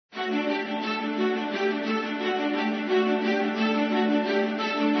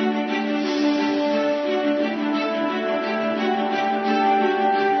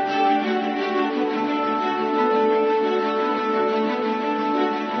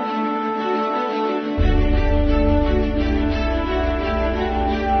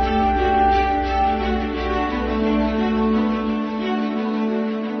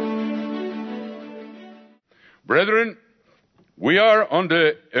Brethren, we are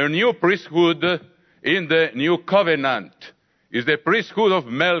under a new priesthood in the new covenant. It's the priesthood of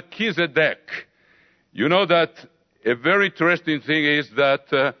Melchizedek. You know that a very interesting thing is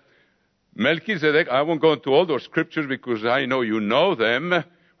that Melchizedek, I won't go into all those scriptures because I know you know them,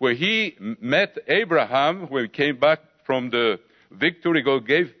 where he met Abraham when he came back from the victory God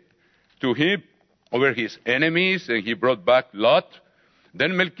gave to him over his enemies, and he brought back Lot.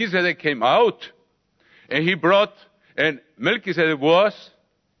 Then Melchizedek came out, and Melchizedek was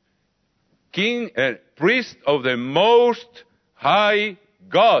king and priest of the Most High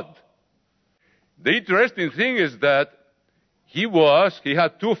God. The interesting thing is that he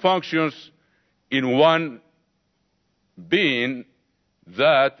had two functions in one being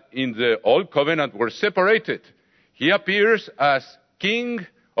that in the Old Covenant were separated. He appears as king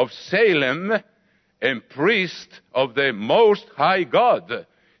of Salem and priest of the Most High God.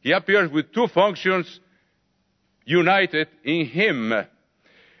 He appears with two functions united in him.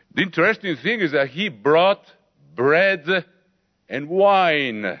 The interesting thing is that he brought bread and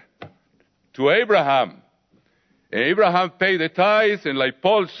wine to Abraham. And Abraham paid the tithes, and like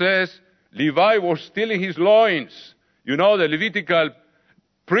Paul says, Levi was still in his loins. You know, the Levitical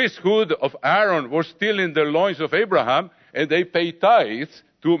priesthood of Aaron was still in the loins of Abraham, and they paid tithes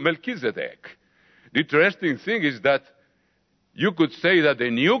to Melchizedek. The interesting thing is that you could say that the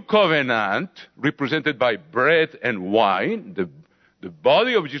new covenant, represented by bread and wine, the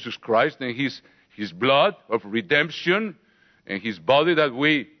body of Jesus Christ and his blood of redemption, and his body that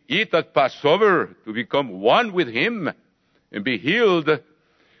we eat at Passover to become one with him and be healed,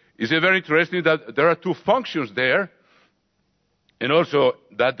 is very interesting that there are two functions there, and also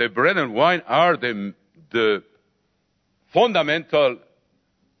that the bread and wine are the fundamental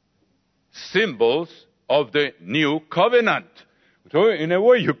symbols of the new covenant. So in a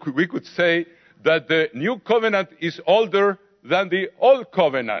way, we could say that the new covenant is older than the old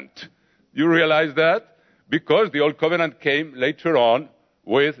covenant. You realize that? Because the old covenant came later on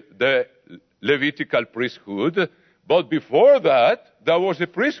with the Levitical priesthood. But before that, there was a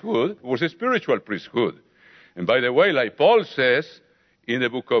priesthood, was a spiritual priesthood. And by the way, like Paul says in the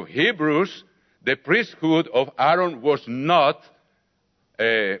book of Hebrews, the priesthood of Aaron was not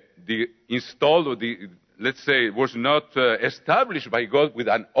was not established by God with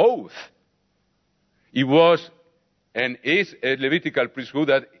an oath. It was and is a Levitical priesthood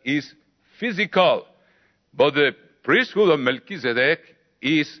that is physical. But the priesthood of Melchizedek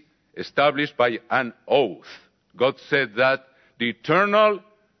is established by an oath. God said that the eternal,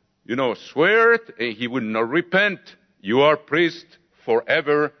 swear it, and he would not repent. You are priest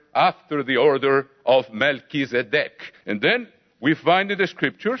forever after the order of Melchizedek. And then we find in the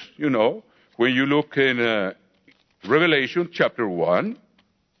scriptures, when you look in Revelation chapter 1,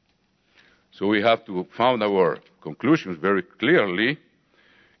 so we have to found our conclusions very clearly.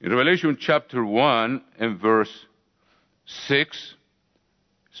 In Revelation chapter 1 and verse 6,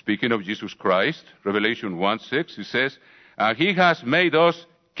 speaking of Jesus Christ, Revelation 1:6, he says, and he has made us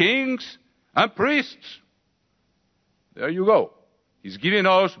kings and priests. There you go. He's giving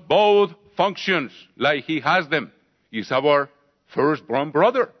us both functions like he has them. He's our firstborn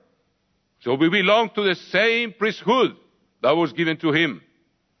brother. So we belong to the same priesthood that was given to him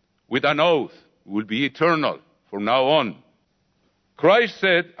with an oath. Will be eternal from now on. Christ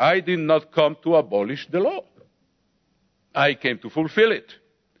said, I did not come to abolish the law. I came to fulfill it.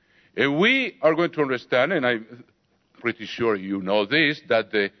 And we are going to understand, and I'm pretty sure you know this,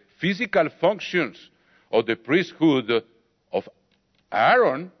 that the physical functions of the priesthood of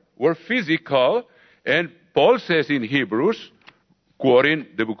Aaron were physical, and Paul says in Hebrews, quoting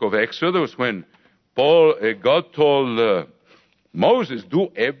the book of Exodus, when God told Moses,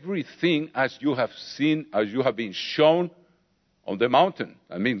 do everything as you have seen, as you have been shown on the mountain.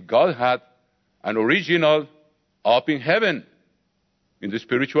 I mean, God had an original up in heaven, in the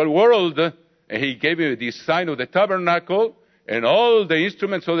spiritual world, and he gave him the sign of the tabernacle, and all the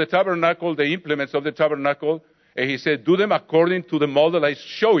instruments of the tabernacle, the implements of the tabernacle, and he said, do them according to the model I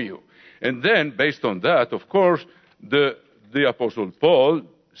show you. And then, based on that, of course, the Apostle Paul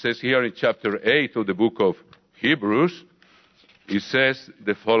says here in chapter 8 of the book of Hebrews, he says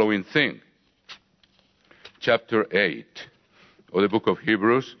the following thing. Chapter 8 of the book of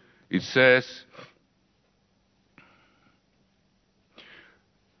Hebrews, it says,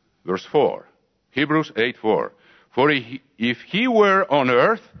 verse 4, Hebrews 8:4. For if he were on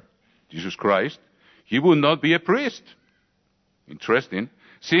earth, Jesus Christ, he would not be a priest. Interesting.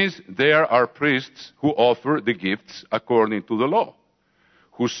 Since there are priests who offer the gifts according to the law,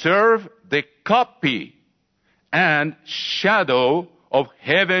 who serve the copy and shadow of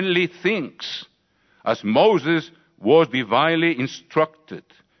heavenly things. as Moses was divinely instructed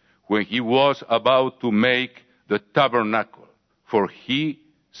when he was about to make the tabernacle. For he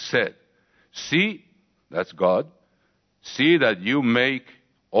said, see, that's God, see that you make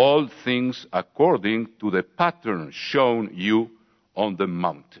all things according to the pattern shown you on the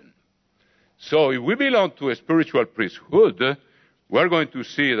mountain. So if we belong to a spiritual priesthood, we're going to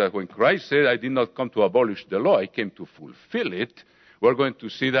see that when Christ said, I did not come to abolish the law, I came to fulfill it, we're going to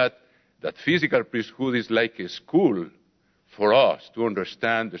see that physical priesthood is like a school for us to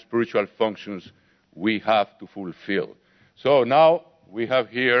understand the spiritual functions we have to fulfill. So now we have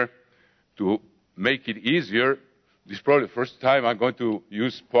here, to make it easier, this is probably the first time I'm going to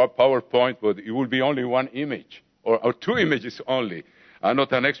use PowerPoint, but it will be only one image, or two images only. I'm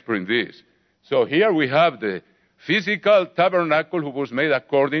not an expert in this. So here we have the physical tabernacle who was made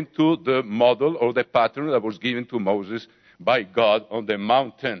according to the model or the pattern that was given to Moses by God on the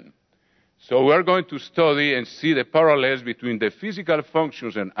mountain. So we're going to study and see the parallels between the physical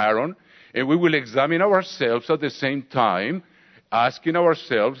functions and Aaron, and we will examine ourselves at the same time, asking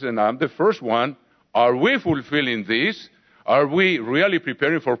ourselves, and I'm the first one, are we fulfilling this? Are we really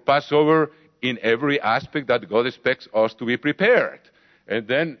preparing for Passover in every aspect that God expects us to be prepared? And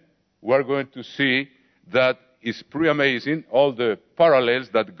then we're going to see that it's pretty amazing, all the parallels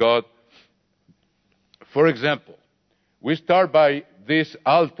that God... For example, we start by this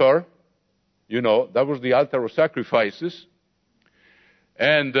altar. You know, that was the altar of sacrifices.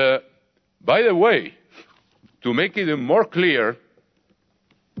 And by the way, to make it even more clear,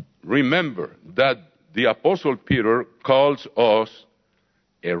 remember that the Apostle Peter calls us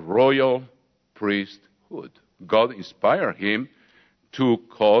a royal priesthood. God inspired him to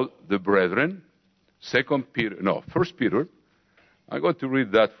call the brethren, First Peter. I'm going to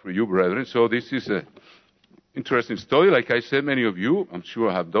read that for you, brethren. So this is an interesting study. Like I said, many of you, I'm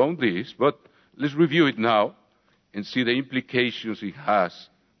sure, have done this, but let's review it now and see the implications it has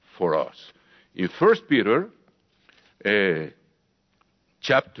for us. In First Peter,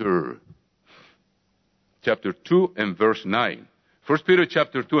 chapter 2 and verse 9. 1 Peter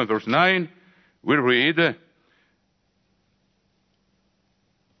chapter 2 and verse 9, we read,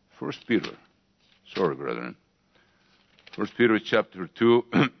 brethren. 1 Peter chapter 2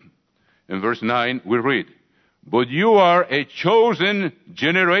 and verse 9, we read, but you are a chosen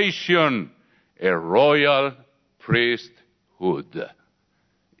generation, a royal priesthood.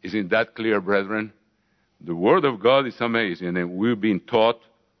 Isn't that clear, brethren? The Word of God is amazing, and we've been taught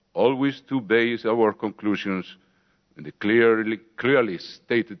always to base our conclusions on the clearly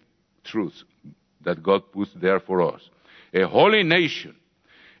stated truths that God puts there for us. A holy nation.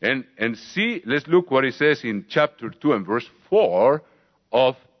 And see, let's look what it says in chapter 2 and verse 4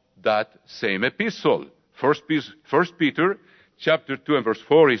 of that same epistle. First Peter chapter 2 and verse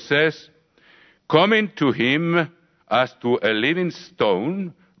 4, it says, coming to him as to a living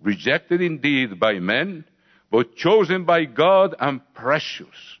stone, rejected indeed by men, but chosen by God and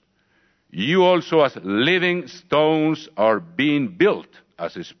precious. You also as living stones are being built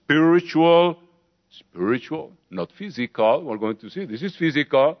as a spiritual, not physical. We're going to see this is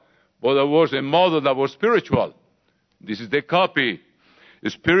physical, but there was a model that was spiritual. This is the copy. A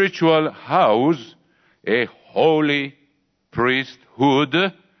spiritual house, a holy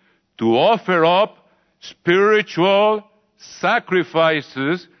priesthood, to offer up spiritual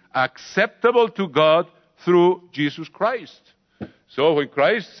sacrifices acceptable to God through Jesus Christ. So when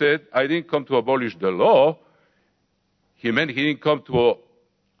Christ said, I didn't come to abolish the law, he meant he didn't come to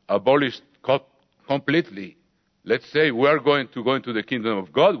abolish completely. Let's say we are going to go into the kingdom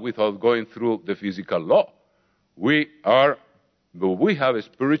of God without going through the physical law. We have a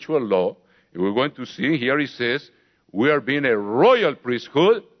spiritual law. And we're going to see here he says, we are being a royal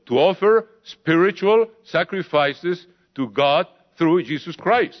priesthood to offer spiritual sacrifices to God through Jesus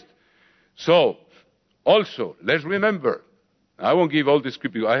Christ. So, also, let's remember, I won't give all the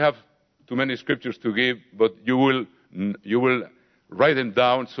scriptures. I have too many scriptures to give, but you will write them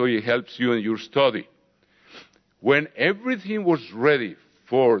down so it helps you in your study. When everything was ready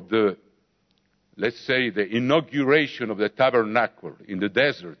for let's say, the inauguration of the tabernacle in the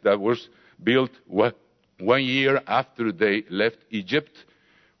desert that was built 1 year after they left Egypt,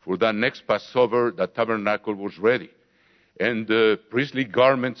 for that next Passover, the tabernacle was ready. And the priestly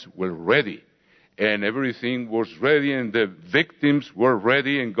garments were ready. And everything was ready, and the victims were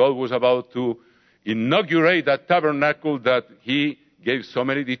ready, and God was about to inaugurate that tabernacle that he gave so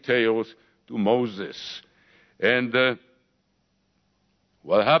many details to Moses. And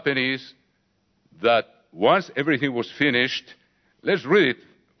what happened is that once everything was finished, let's read it.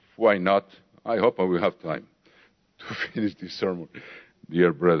 Why not? I hope I will have time to finish this sermon,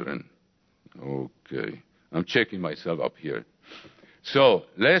 dear brethren. Okay. I'm checking myself up here. So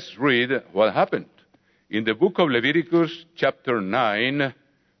let's read what happened. In the book of Leviticus, chapter 9,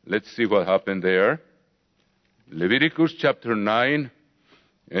 let's see what happened there. Leviticus chapter 9,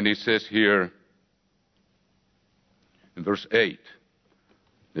 and it says here in verse 8.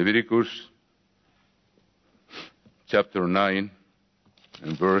 Leviticus chapter 9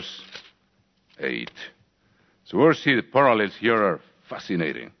 and verse 8. So we'll see the parallels here are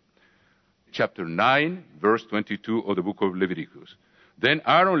fascinating. Chapter 9, verse 22 of the book of Leviticus. Then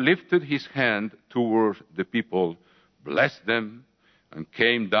Aaron lifted his hand toward the people, blessed them, and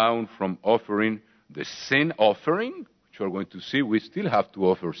came down from offering the sin offering, which we're going to see. We still have to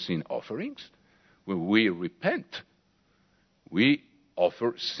offer sin offerings. When we repent, we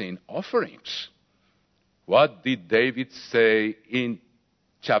offer sin offerings. What did David say in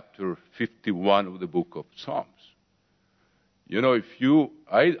chapter 51 of the book of Psalms? You know,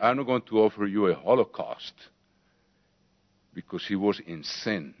 I'm not going to offer you a holocaust, because he was in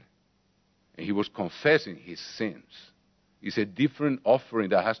sin, and he was confessing his sins. It's a different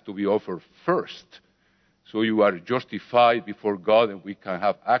offering that has to be offered first, so you are justified before God, and we can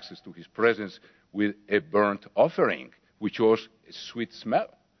have access to his presence with a burnt offering, which was a sweet smell.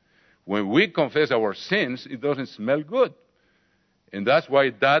 When we confess our sins, it doesn't smell good. And that's why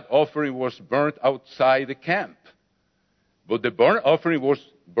that offering was burnt outside the camp. But the burnt offering was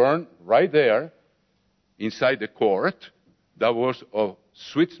burned right there inside the court. That was of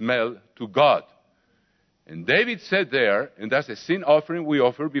sweet smell to God. And David said there, and that's a sin offering we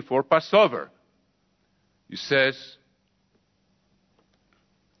offer before Passover. He says,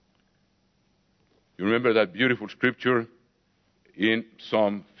 you remember that beautiful scripture in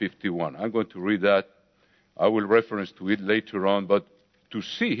Psalm 51. I'm going to read that. I will reference to it later on. But to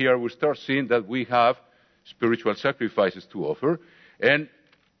see here, we start seeing that we have spiritual sacrifices to offer. And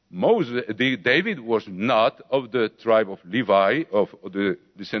David was not of the tribe of Levi, of the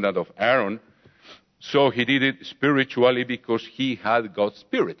descendant of Aaron. So he did it spiritually because he had God's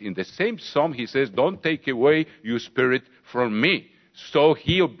Spirit. In the same psalm, he says, don't take away your Spirit from me. So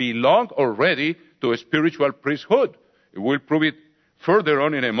he belonged already to a spiritual priesthood. We'll prove it further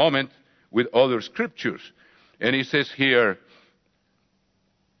on in a moment with other scriptures. And he says here,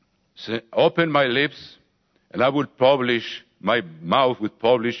 open my lips, and I will publish, my mouth will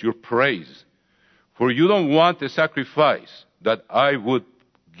publish your praise. For you don't want a sacrifice that I would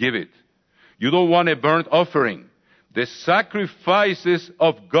give it. You don't want a burnt offering. The sacrifices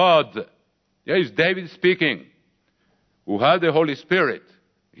of God. There is David speaking, who had the Holy Spirit.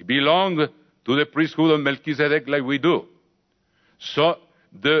 He belonged to the priesthood of Melchizedek like we do. So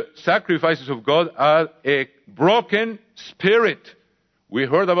the sacrifices of God are a broken spirit. We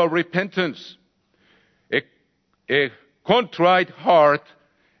heard about repentance. A contrite heart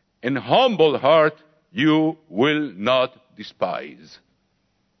and humble heart you will not despise.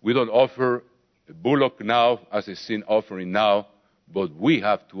 We don't offer a bullock now as a sin offering now, but we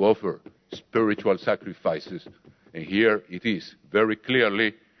have to offer spiritual sacrifices. And here it is very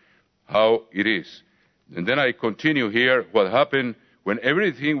clearly how it is. And then I continue here what happened when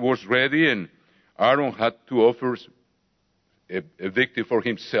everything was ready and Aaron had to offer a victim for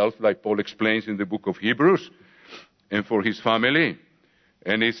himself, like Paul explains in the book of Hebrews, and for his family.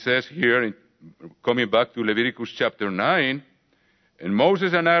 And it says here, coming back to Leviticus chapter 9, and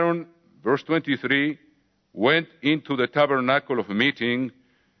Moses and Aaron, verse 23, went into the tabernacle of meeting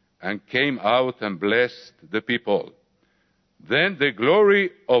and came out and blessed the people. Then the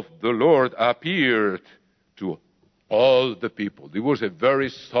glory of the Lord appeared to all the people. It was a very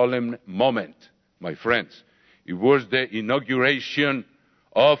solemn moment, my friends. It was the inauguration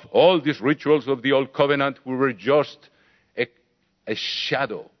of all these rituals of the Old Covenant. We were just a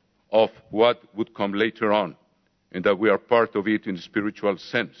shadow of what would come later on, and that we are part of it in a spiritual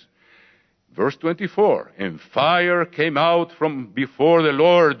sense. Verse 24, and fire came out from before the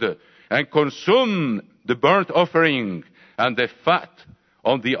Lord and consumed the burnt offering and the fat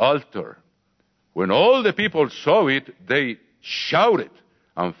on the altar. When all the people saw it, they shouted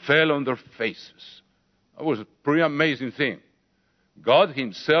and fell on their faces. That was a pretty amazing thing. God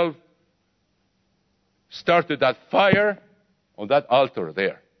himself started that fire on that altar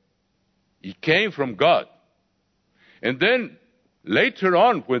there. It came from God. And then later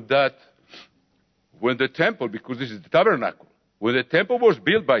on when the temple, because this is the tabernacle, when the temple was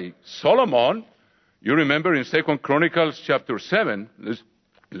built by Solomon, you remember in 2 Chronicles chapter 7,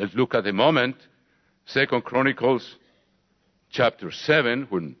 let's look at a moment, 2 Chronicles chapter 7,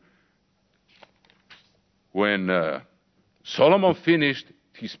 when Solomon finished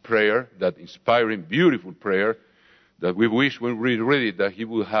his prayer, that inspiring, beautiful prayer, that we wish when we read it that he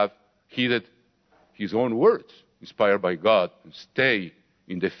would have heeded his own words, inspired by God, and stay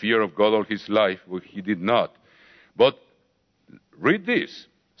in the fear of God all his life, which he did not. But read this,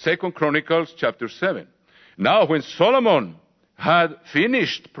 2 Chronicles chapter 7. Now when Solomon had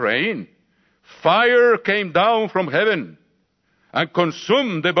finished praying, fire came down from heaven and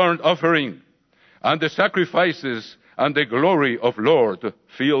consumed the burnt offering, and the sacrifices and the glory of Lord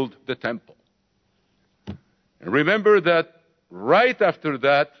filled the temple. And remember that right after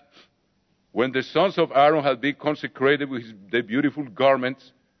that, when the sons of Aaron had been consecrated with the beautiful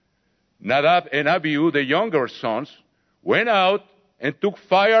garments, Nadab and Abihu, the younger sons, went out and took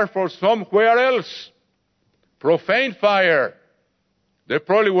fire from somewhere else. Profane fire. They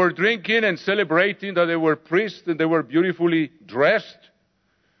probably were drinking and celebrating that they were priests and they were beautifully dressed.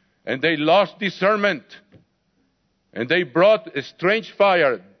 And they lost discernment. And they brought a strange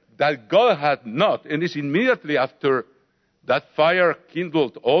fire that God had not. And it's immediately after that fire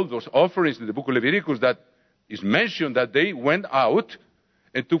kindled all those offerings in the book of Leviticus that is mentioned that they went out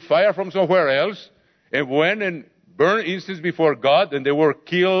and took fire from somewhere else and went and burned incense before God, and they were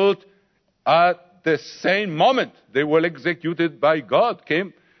killed at the same moment. They were executed by God.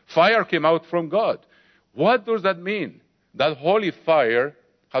 Fire came out from God. What does that mean? That holy fire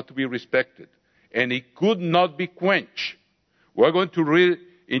had to be respected, and it could not be quenched. We're going to read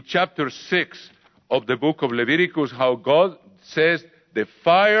in chapter 6 of the book of Leviticus how God says the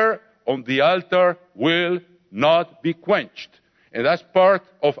fire on the altar will not be quenched. And that's part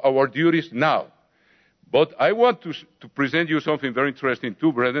of our duties now. But I want to present you something very interesting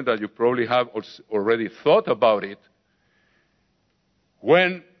too, brethren, that you probably have already thought about it.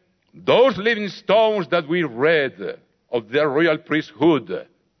 When those living stones that we read of their royal priesthood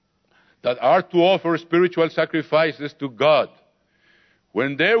that are to offer spiritual sacrifices to God,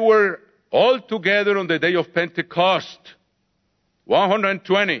 when they were all together on the day of Pentecost,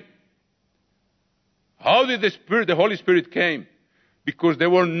 120, how did the Holy Spirit came? Because there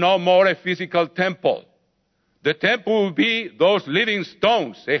were no more a physical temple. The temple would be those living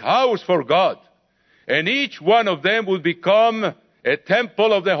stones, a house for God. And each one of them would become a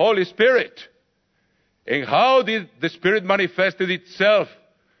temple of the Holy Spirit. And how did the Spirit manifested itself?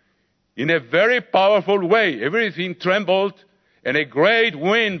 In a very powerful way. Everything trembled, and a great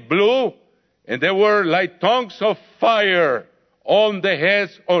wind blew, and there were like tongues of fire on the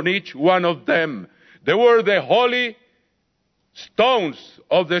heads on each one of them. They were the holy stones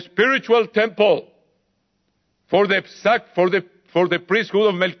of the spiritual temple for the priesthood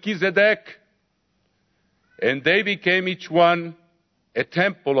of Melchizedek. And they became each one a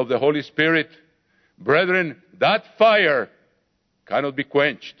temple of the Holy Spirit. Brethren, that fire cannot be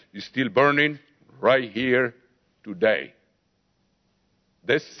quenched. It's still burning right here today.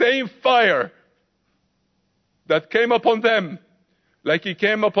 The same fire that came upon them, like it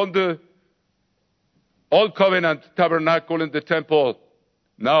came upon the Old Covenant tabernacle in the temple.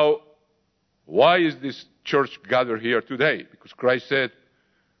 Now, why is this church gathered here today? Because Christ said,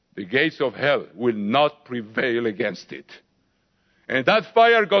 the gates of hell will not prevail against it. And that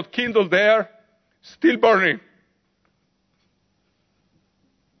fire got kindled there, still burning.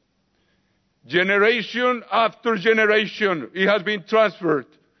 Generation after generation, it has been transferred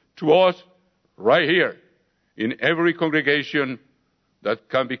to us right here in every congregation that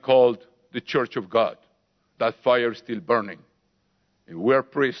can be called the Church of God. That fire is still burning. And we are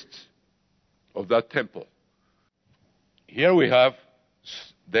priests of that temple. Here we have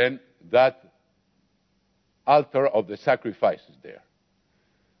then that altar of the sacrifices there.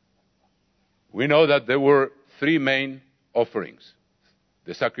 We know that there were three main offerings.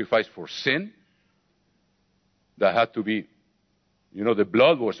 The sacrifice for sin, that had to be, the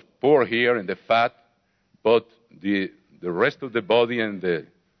blood was poured here and the fat, but the rest of the body and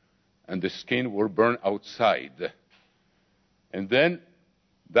the skin were burned outside. And then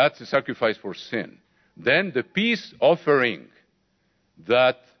that's the sacrifice for sin. Then the peace offering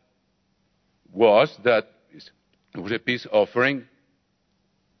it was a peace offering.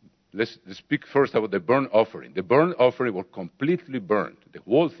 Let's speak first about the burnt offering. The burnt offering was completely burnt, the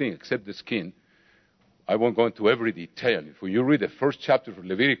whole thing except the skin. I won't go into every detail. If you read the first chapter of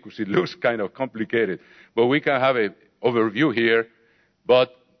Leviticus, it looks kind of complicated. But we can have an overview here.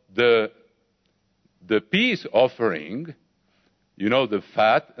 But the peace offering, the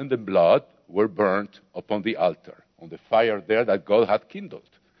fat and the blood were burnt upon the altar, on the fire there that God had kindled.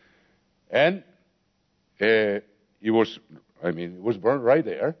 And it was burned right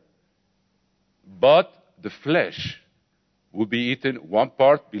there. But the flesh would be eaten. One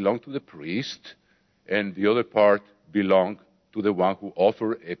part belonged to the priest, and the other part belonged to the one who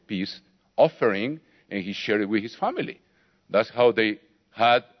offered a peace offering, and he shared it with his family. That's how they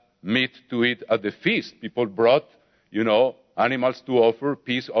had meat to eat at the feast. People brought, animals to offer,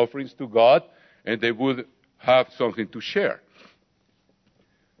 peace offerings to God, and they would have something to share.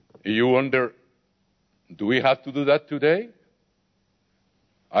 You wonder, do we have to do that today?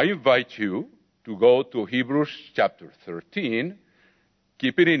 I invite you to go to Hebrews chapter 13,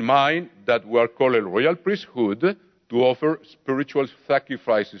 keeping in mind that we are called a royal priesthood to offer spiritual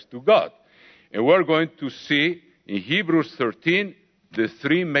sacrifices to God. And we're going to see in Hebrews 13 the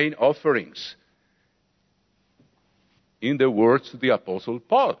three main offerings. In the words of the Apostle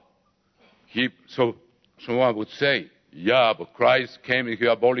Paul. So someone would say, yeah, but Christ came and he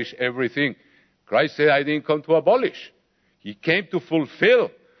abolished everything. Christ said, I didn't come to abolish. He came to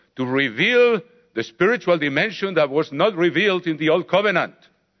fulfill, to reveal the spiritual dimension that was not revealed in the Old Covenant.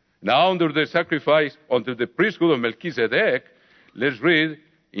 Now, under the sacrifice, under the priesthood of Melchizedek, let's read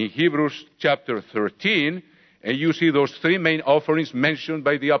in Hebrews chapter 13, and you see those three main offerings mentioned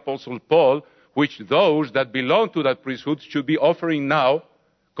by the Apostle Paul, which those that belong to that priesthood should be offering now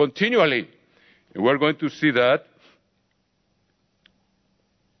continually. And we're going to see that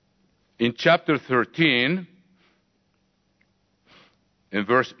in chapter 13, in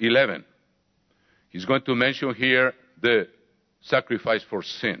verse 11. He's going to mention here the sacrifice for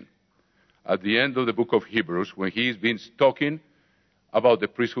sin. At the end of the book of Hebrews, when he's been talking about the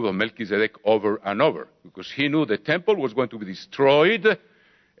priesthood of Melchizedek over and over, because he knew the temple was going to be destroyed,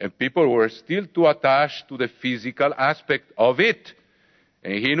 and people were still too attached to the physical aspect of it.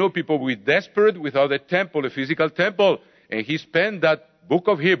 And he knew people were desperate without a temple, a physical temple. And he spent that book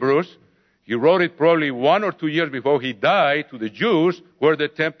of Hebrews, he wrote it probably 1 or 2 years before he died, to the Jews where the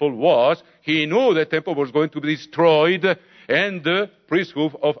temple was. He knew the temple was going to be destroyed, and the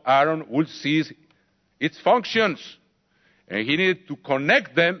priesthood of Aaron would cease its functions. And he needed to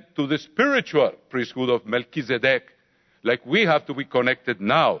connect them to the spiritual priesthood of Melchizedek, like we have to be connected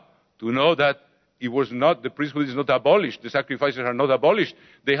now, to know that the priesthood is not abolished, the sacrifices are not abolished,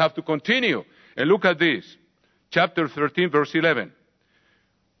 they have to continue. And look at this, chapter 13, verse 11.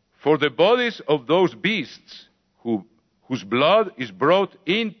 For the bodies of those beasts whose blood is brought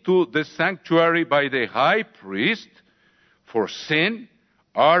into the sanctuary by the high priest for sin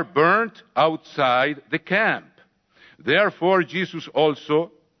are burnt outside the camp. Therefore Jesus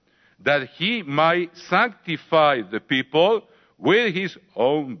also, that he might sanctify the people with his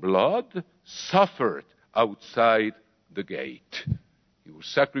own blood, suffered outside the gate. He was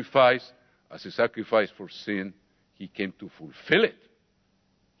sacrificed as a sacrifice for sin. He came to fulfill it.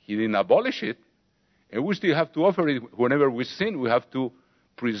 He didn't abolish it. And we still have to offer it. Whenever we sin, we have to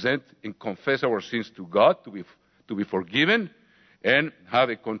present and confess our sins to God, to be forgiven, and have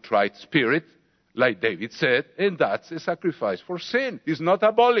a contrite spirit, like David said, and that's a sacrifice for sin. It's not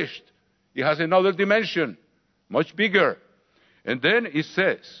abolished. It has another dimension, much bigger. And then it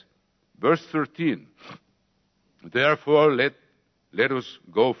says, verse 13, therefore let us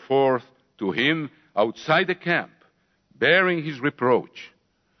go forth to him outside the camp, bearing his reproach.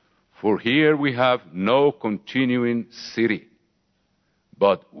 For here we have no continuing city,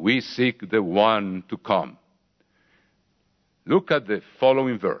 but we seek the one to come. Look at the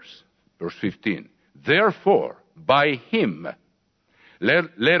following verse, verse 15. Therefore, by him,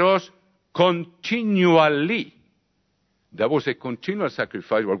 let us continually, that was a continual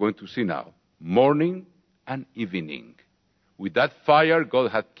sacrifice we're going to see now, morning and evening. With that fire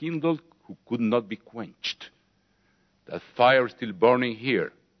God had kindled, who could not be quenched. That fire is still burning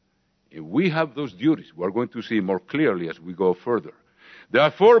here. And we have those duties. We're going to see more clearly as we go further.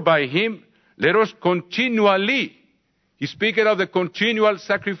 Therefore, by him, let us continually, he's speaking of the continual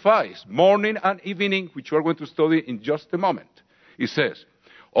sacrifice, morning and evening, which we're going to study in just a moment. He says,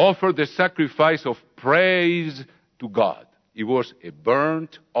 offer the sacrifice of praise to God. It was a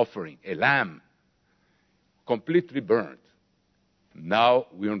burnt offering, a lamb, completely burnt. Now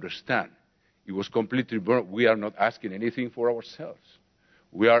we understand. It was completely burnt. We are not asking anything for ourselves.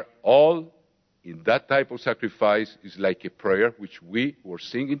 We are all in that type of sacrifice. Is like a prayer which we were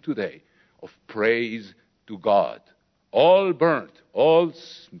singing today of praise to God. All burnt, all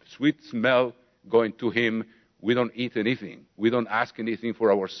sweet smell going to him. We don't eat anything. We don't ask anything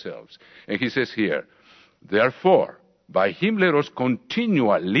for ourselves. And he says here, therefore, by him let us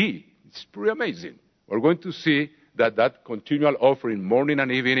continually, it's pretty amazing. We're going to see that continual offering morning and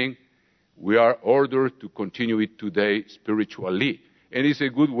evening, we are ordered to continue it today spiritually. And it's a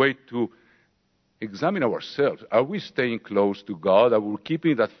good way to examine ourselves. Are we staying close to God? Are we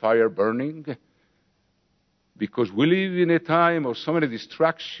keeping that fire burning? Because we live in a time of so many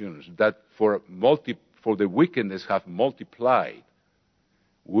distractions that for the wickedness have multiplied.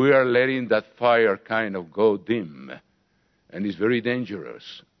 We are letting that fire kind of go dim. And it's very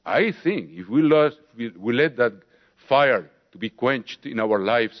dangerous. I think if we let that fire to be quenched in our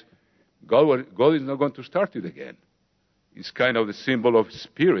lives, God is not going to start it again. It's kind of the symbol of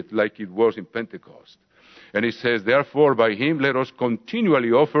spirit, like it was in Pentecost. And it says, therefore, by him let us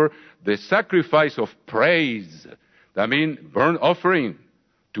continually offer the sacrifice of praise. That means burnt offering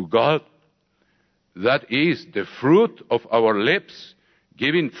to God. That is the fruit of our lips,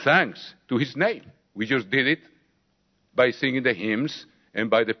 giving thanks to his name. We just did it by singing the hymns and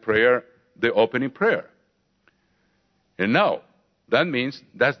by the prayer, the opening prayer. And now, that means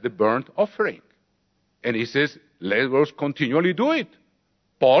that's the burnt offering. And he says, let us continually do it.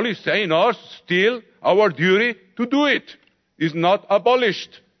 Paul is saying us still our duty to do it. It's not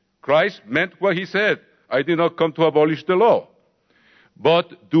abolished. Christ meant what he said. I did not come to abolish the law.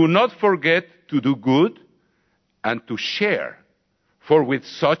 But do not forget to do good and to share. For with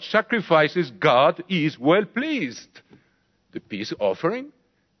such sacrifices God is well pleased. The peace offering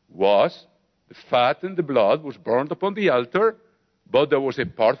was the fat and the blood was burned upon the altar, but there was a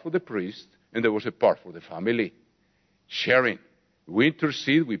part for the priest and there was a part for the family. Sharing. We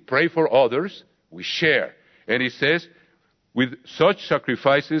intercede, we pray for others, we share. And he says, with such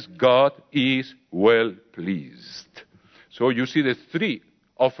sacrifices, God is well pleased. So you see the three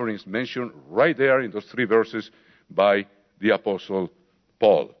offerings mentioned right there in those three verses by the Apostle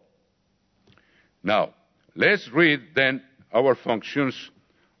Paul. Now, let's read then our functions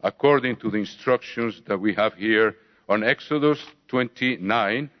according to the instructions that we have here on Exodus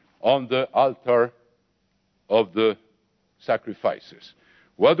 29 on the altar of the sacrifices.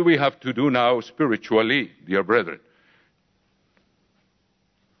 What do we have to do now spiritually, dear brethren?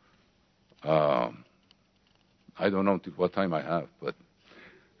 I don't know what time I have, but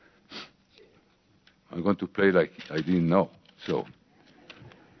I'm going to play like I didn't know. So,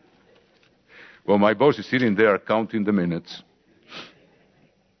 well, my boss is sitting there counting the minutes,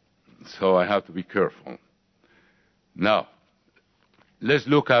 so I have to be careful. Now, let's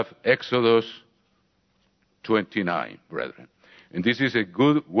look at Exodus 29, brethren. And this is a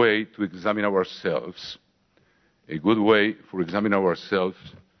good way to examine ourselves, a good way for examining ourselves.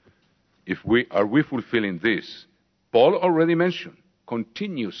 Are we fulfilling this? Paul already mentioned,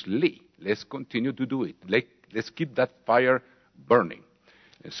 continuously. Let's continue to do it. Let's keep that fire burning.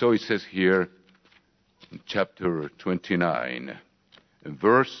 And so it says here in chapter 29,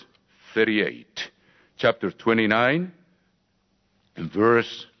 verse 38. Chapter 29,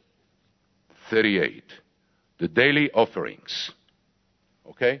 verse 38. The daily offerings.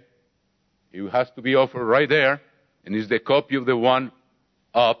 Okay? It has to be offered right there, and it's the copy of the one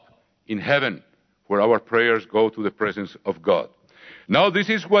up in heaven, where our prayers go to the presence of God. Now this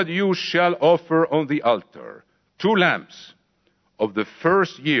is what you shall offer on the altar. 2 lambs of the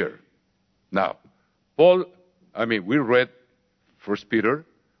first year. Now, we read 1 Peter,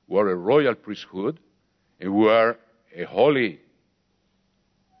 we are a royal priesthood, and we are a holy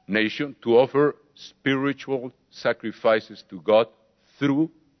nation to offer spiritual sacrifices to God through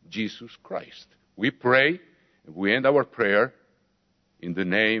Jesus Christ. We pray, and we end our prayer in the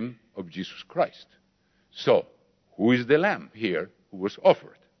name of Jesus Christ. So, who is the lamb here who was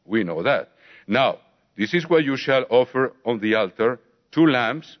offered? We know that. Now, this is what you shall offer on the altar, 2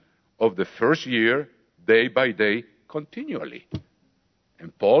 lambs of the first year, day by day, continually.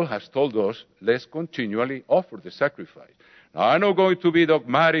 And Paul has told us, let's continually offer the sacrifice. Now, I'm not going to be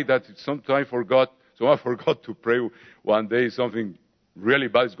dogmatic that someone forgot to pray one day, something really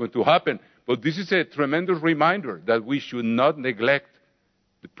bad is going to happen. But this is a tremendous reminder that we should not neglect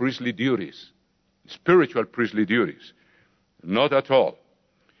the priestly duties, spiritual priestly duties. Not at all.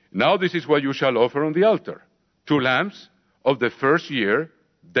 Now this is what you shall offer on the altar. 2 lambs of the first year,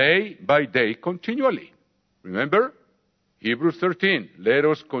 day by day, continually. Remember? Hebrews 13. Let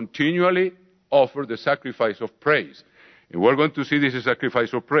us continually offer the sacrifice of praise. And we're going to see this as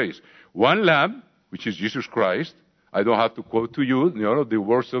sacrifice of praise. 1 lamb, which is Jesus Christ. I don't have to quote to you, the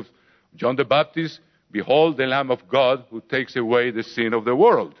words of John the Baptist. Behold the Lamb of God who takes away the sin of the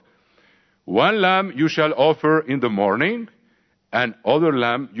world. 1 lamb you shall offer in the morning, and other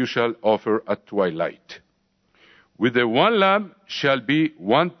lamb you shall offer at twilight. With the 1 lamb shall be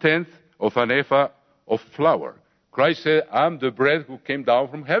 1/10 of an ephah of flour. Christ said, I'm the bread who came down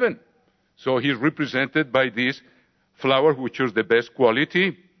from heaven. So he's represented by this flour, which is the best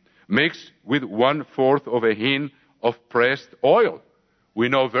quality, mixed with 1/4 of a hin of pressed oil. We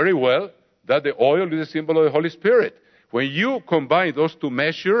know very well that the oil is a symbol of the Holy Spirit. When you combine those 2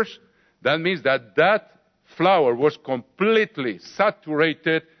 measures, that means that flour was completely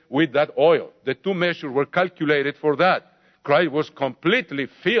saturated with that oil. The 2 measures were calculated for that. Christ was completely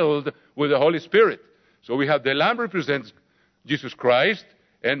filled with the Holy Spirit. So we have the lamb represents Jesus Christ,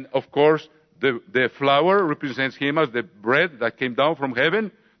 And of course, the flour represents him as the bread that came down from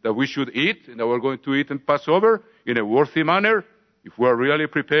heaven that we should eat, and that we're going to eat in Passover in a worthy manner, if we're really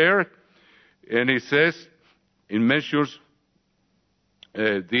prepared. And it says, it mentions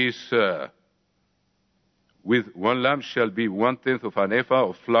this, with one lamb shall be 1/10 of an ephah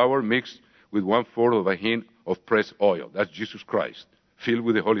of flour mixed with 1/4 of a hin of pressed oil. That's Jesus Christ, filled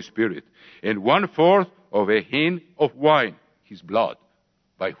with the Holy Spirit. And 1/4 of a hin of wine, his blood,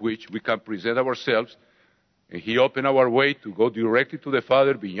 by which we can present ourselves. And he opened our way to go directly to the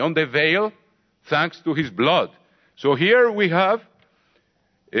Father beyond the veil, thanks to his blood. So here we have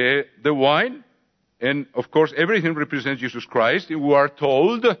the wine, and of course everything represents Jesus Christ. And we are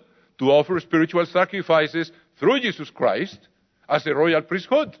told to offer spiritual sacrifices through Jesus Christ as a royal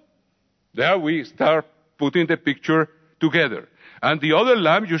priesthood. There we start putting the picture together. And the other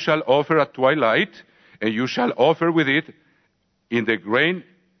lamb you shall offer at twilight, and you shall offer with it in the grain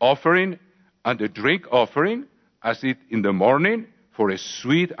offering and the drink offering, as it in the morning, for a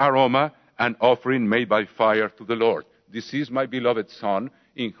sweet aroma, an offering made by fire to the Lord. This is my beloved Son,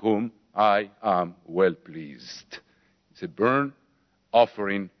 in whom I am well pleased. It's a burnt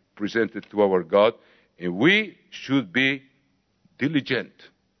offering presented to our God, and we should be diligent.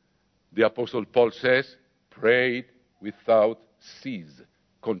 The Apostle Paul says, pray without cease,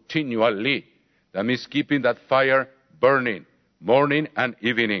 continually. That means keeping that fire burning, morning and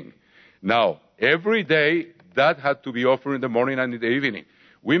evening. Now, every day, that had to be offered in the morning and in the evening.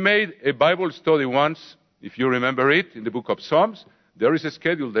 We made a Bible study once, if you remember it, in the book of Psalms. There is a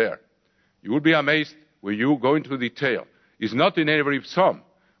schedule there. You will be amazed when you go into detail. It's not in every psalm,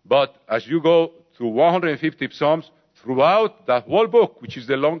 but as you go through 150 psalms, throughout the whole book, which is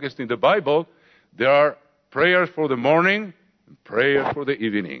the longest in the Bible, there are prayers for the morning and prayers for the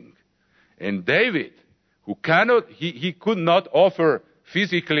evening. And David, who he could not offer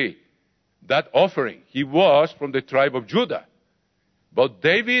physically that offering. He was from the tribe of Judah. But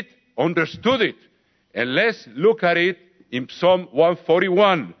David understood it. And let's look at it in Psalm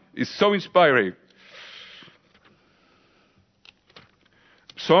 141. It's so inspiring.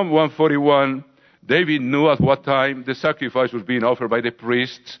 Psalm 141, David knew at what time the sacrifice was being offered by the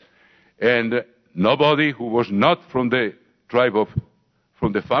priests, and nobody who was not from the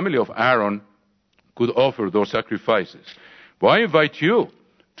from the family of Aaron could offer those sacrifices. But I invite you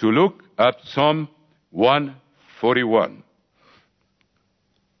to look at Psalm 141.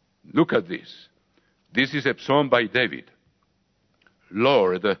 Look at this. This is a psalm by David.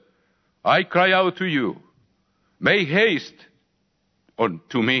 Lord, I cry out to you. Make haste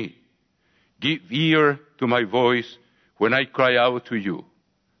unto me. Give ear to my voice when I cry out to you.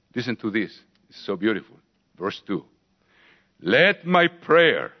 Listen to this. It's so beautiful. Verse 2. Let my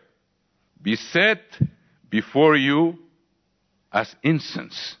prayer be set before you as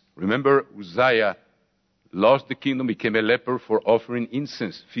incense. Remember, Uzziah lost the kingdom, became a leper for offering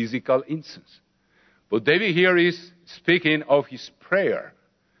incense, physical incense. But David here is speaking of his prayer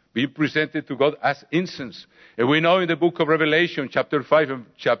being presented to God as incense. And we know in the book of Revelation, chapter 5 and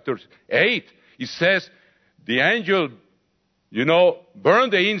chapter 8, it says the angel,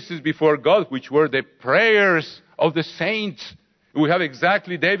 burned the incense before God, which were the prayers of the saints. We have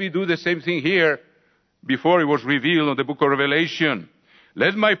exactly David do the same thing here before it was revealed in the book of Revelation.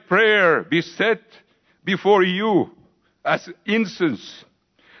 Let my prayer be set before you as incense,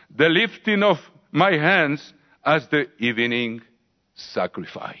 the lifting of my hands as the evening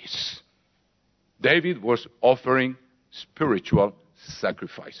sacrifice. David was offering spiritual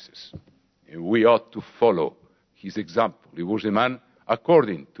sacrifices, and we ought to follow his example. He was a man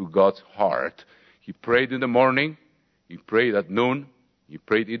according to God's heart. He prayed in the morning, he prayed at noon, he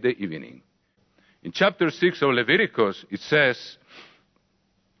prayed in the evening. In chapter 6 of Leviticus, it says,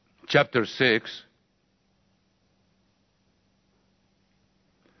 chapter 6,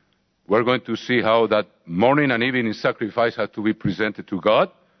 we're going to see how that morning and evening sacrifice had to be presented to God.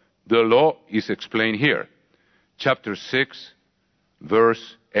 The law is explained here. Chapter 6,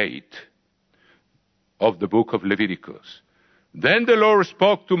 verse 8 of the book of Leviticus. Then the Lord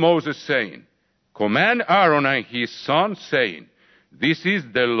spoke to Moses, saying, command Aaron and his sons, saying, this is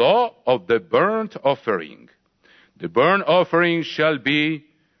the law of the burnt offering. The burnt offering shall be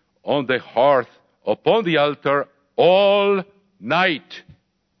on the hearth upon the altar all night.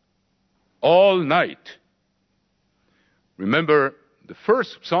 All night. Remember, the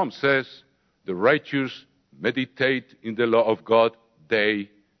first psalm says, the righteous meditate in the law of God day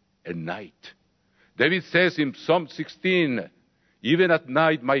and night. David says in Psalm 16, even at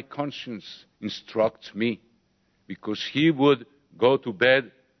night my conscience instructs me, because he would go to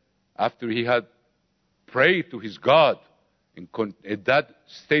bed after he had prayed to his God and that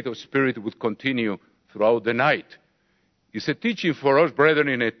state of spirit would continue throughout the night. It's a teaching for us, brethren,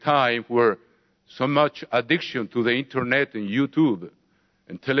 in a time where so much addiction to the internet and YouTube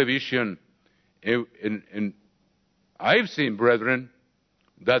and television, and I've seen brethren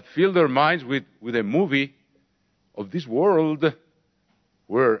that fill their minds with a movie of this world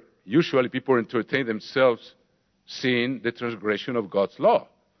where usually people entertain themselves seeing the transgression of God's law.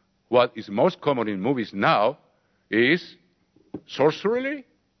 What is most common in movies now is sorcery,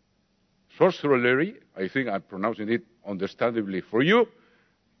 I think I'm pronouncing it understandably for you,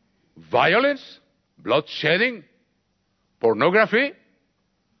 violence, bloodshedding, pornography,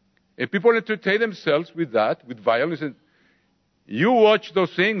 and people entertain themselves with that, with violence. And you watch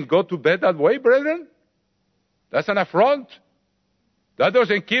those things, go to bed that way, brethren? That's an affront. That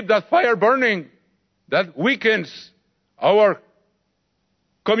doesn't keep that fire burning. That weakens our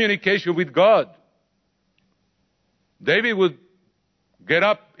communication with God. David would get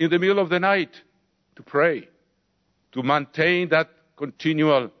up in the middle of the night to pray, to maintain that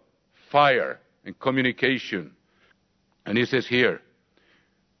continual fire and communication. And he says here,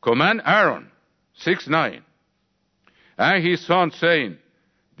 command Aaron, 6:9, and his son, saying,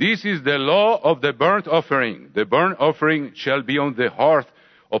 this is the law of the burnt offering. The burnt offering shall be on the hearth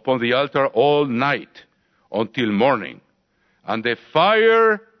upon the altar all night until morning. And the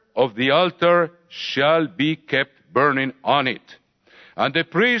fire of the altar shall be kept burning on it. And the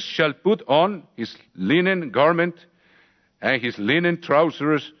priest shall put on his linen garment and his linen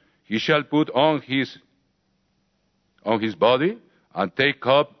trousers. He shall put on his body and take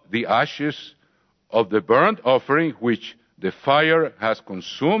up the ashes of the burnt offering which the fire has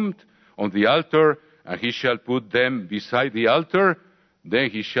consumed on the altar, and he shall put them beside the altar.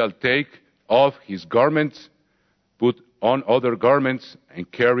 Then he shall take off his garments, put on other garments,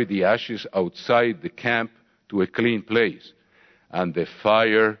 and carry the ashes outside the camp to a clean place. And the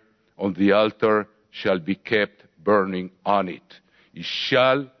fire on the altar shall be kept burning on it. It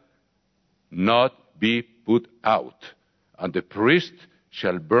shall not be put out. And the priest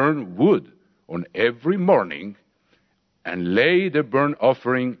shall burn wood on every morning, and lay the burnt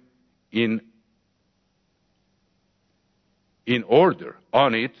offering in order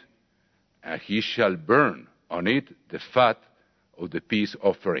on it, and he shall burn on it the fat of the peace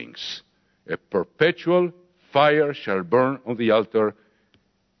offerings. A perpetual fire shall burn on the altar,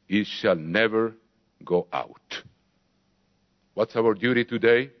 it shall never go out. What's our duty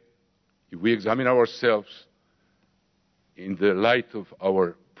today? If we examine ourselves in the light of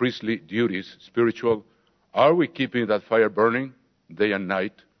our priestly duties, spiritual, are we keeping that fire burning day and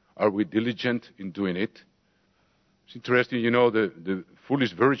night? Are we diligent in doing it? It's interesting, the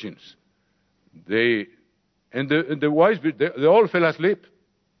foolish virgins, the wise, they all fell asleep.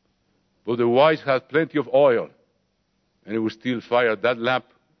 But the wise had plenty of oil, and it was still fire. That lamp,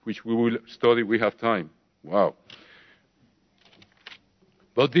 which we will study, we have time. Wow.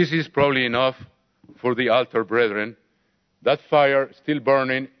 But this is probably enough for the altar, brethren. That fire still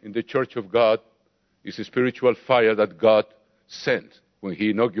burning in the church of God is a spiritual fire that God sent when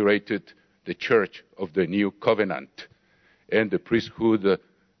he inaugurated the church of the new covenant, and the priesthood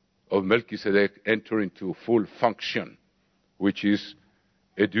of Melchizedek entered into full function, which is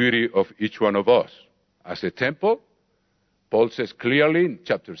a duty of each one of us. As a temple, Paul says clearly in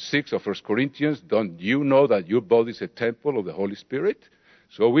chapter 6 of 1 Corinthians, don't you know that your body is a temple of the Holy Spirit?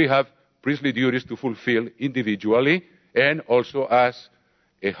 So we have priestly duties to fulfill individually and also as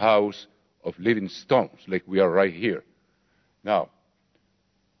a house of living stones, like we are right here. Now,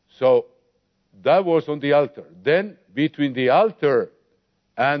 so that was on the altar. Then between the altar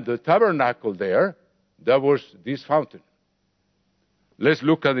and the tabernacle there was this fountain. Let's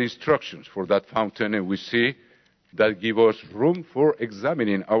look at the instructions for that fountain, and we see that give us room for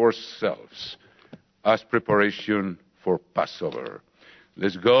examining ourselves as preparation for Passover.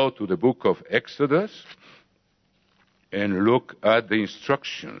 Let's go to the book of Exodus and look at the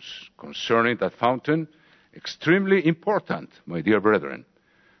instructions concerning that fountain. Extremely important, my dear brethren.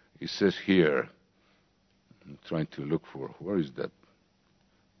 It says here, I'm trying to look for, where is that?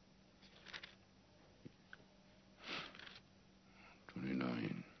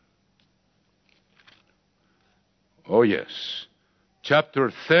 Oh yes,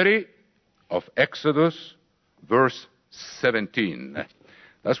 chapter 30 of Exodus, verse 17.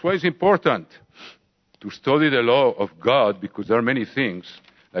 That's why it's important to study the law of God, because there are many things.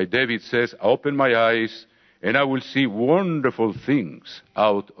 Like David says, I open my eyes and I will see wonderful things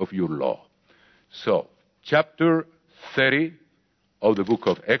out of your law. So, chapter 30 of the book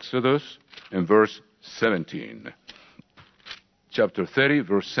of Exodus and verse 17. Chapter 30,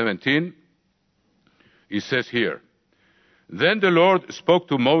 verse 17, it says here, Then the Lord spoke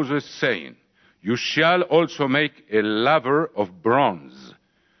to Moses, saying, You shall also make a laver of bronze,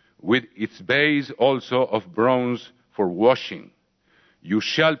 with its base also of bronze for washing. You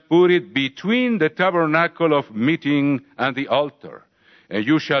shall put it between the tabernacle of meeting and the altar, and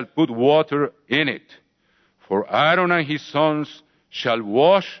you shall put water in it. For Aaron and his sons shall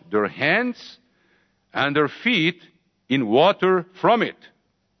wash their hands and their feet in water from it,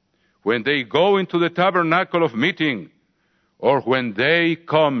 when they go into the tabernacle of meeting, or when they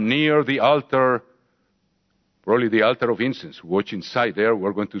come near the altar, probably the altar of incense. Watch inside there.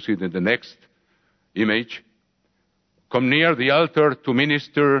 We're going to see it in the next image. Come near the altar to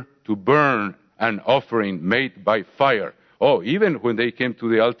minister, to burn an offering made by fire. Oh, even when they came to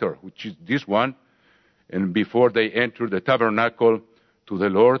the altar, which is this one, and before they enter the tabernacle to the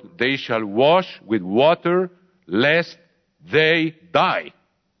Lord, they shall wash with water, lest they die.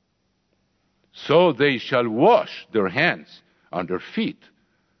 So they shall wash their hands and their feet,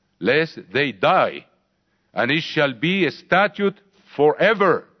 lest they die. And it shall be a statute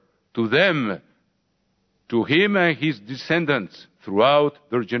forever to them, to him and his descendants throughout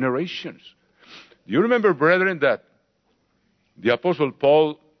their generations. Do you remember, brethren, that the Apostle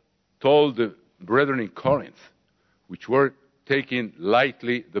Paul told the brethren in Corinth, which were taking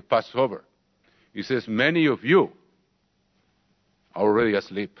lightly the Passover, he says, many of you are already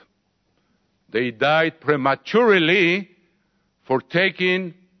asleep. They died prematurely for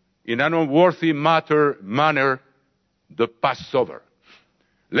taking in an unworthy manner the Passover.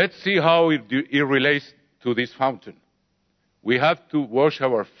 Let's see how it relates to this fountain. We have to wash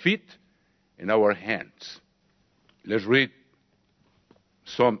our feet and our hands. Let's read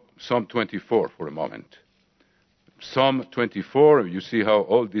Psalm 24 for a moment. Psalm 24, you see how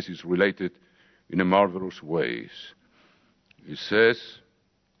all this is related in a marvelous ways. It says,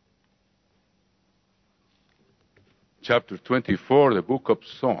 chapter 24, the book of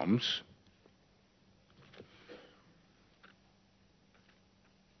Psalms,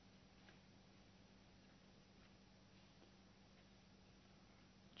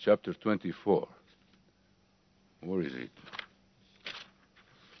 chapter 24. Where is it?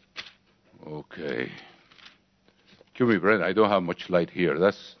 Okay. Excuse me, brethren, I don't have much light here.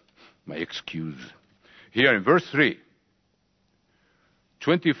 That's my excuse. Here in verse 3.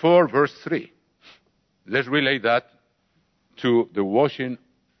 24, verse 3. Let's relate that to the washing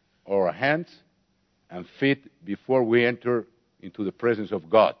of our hands and feet before we enter into the presence of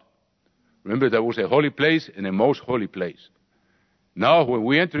God. Remember, there was a holy place and a most holy place. Now, when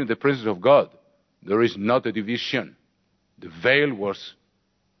we enter in the presence of God, there is not a division. The veil was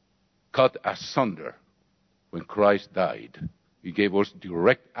cut asunder when Christ died. He gave us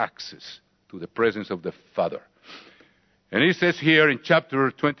direct access to the presence of the Father. And he says here in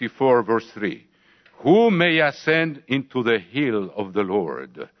chapter 24, verse 3, Who may ascend into the hill of the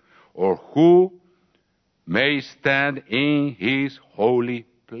Lord, or who may stand in his holy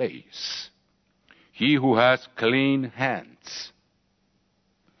place? He who has clean hands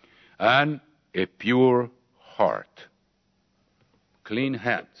and a pure heart. Clean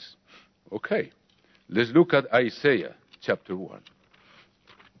hands. Okay. Let's look at Isaiah chapter 1.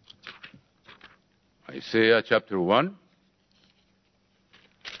 Isaiah chapter 1.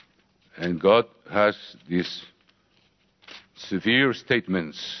 And God has these severe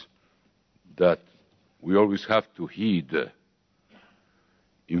statements that we always have to heed.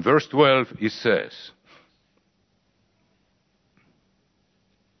 In verse 12 it says,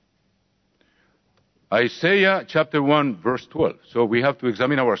 Isaiah chapter 1 verse 12. So we have to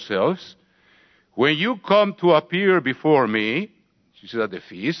examine ourselves. When you come to appear before me, this is at the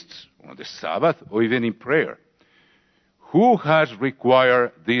feasts, on the Sabbath, or even in prayer, who has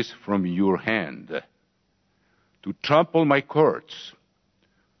required this from your hand? To trample my courts.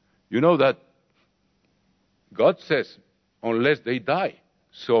 You know that God says, unless they die.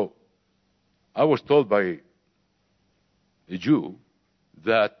 So I was told by a Jew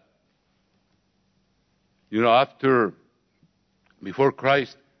that, before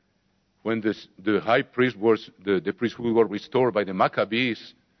Christ, when the high priest was, the priesthood was restored by the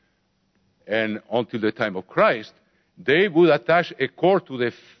Maccabees, and until the time of Christ, they would attach a cord to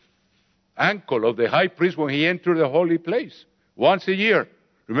the ankle of the high priest when he entered the holy place, once a year.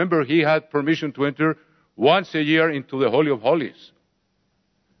 Remember, he had permission to enter once a year into the Holy of Holies.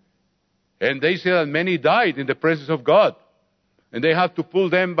 And they say that many died in the presence of God. And they had to pull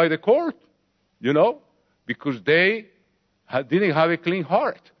them by the cord, because they didn't have a clean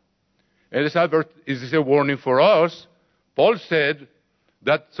heart. And this is a warning for us. Paul said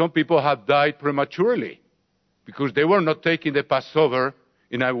that some people have died prematurely because they were not taking the Passover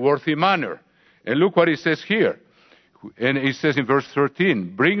in a worthy manner. And look what he says here. And it says in verse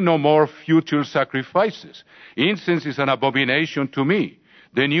 13, bring no more futile sacrifices. Incense is an abomination to me.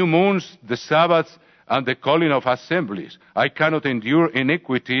 The new moons, the Sabbaths, and the calling of assemblies. I cannot endure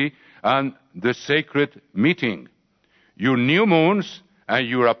iniquity and the sacred meeting. Your new moons and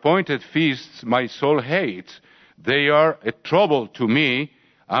your appointed feasts my soul hates. They are a trouble to me.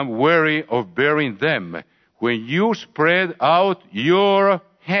 I'm weary of bearing them. When you spread out your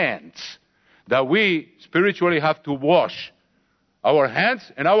hands, that we spiritually have to wash our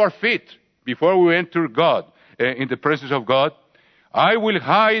hands and our feet before we enter God, in the presence of God, I will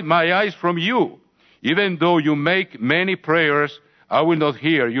hide my eyes from you. Even though you make many prayers, I will not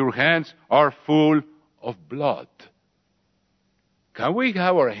hear. Your hands are full of blood. Can we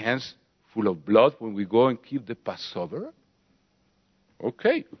have our hands full of blood when we go and keep the Passover?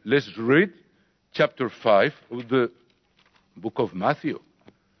 Okay, let's read chapter 5 of the book of Matthew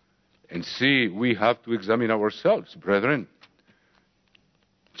and see. We have to examine ourselves, brethren.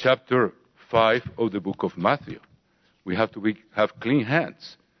 Chapter 5 of the book of Matthew. We have to have clean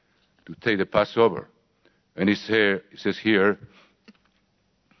hands to take the Passover. And it says here,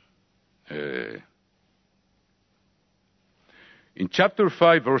 in chapter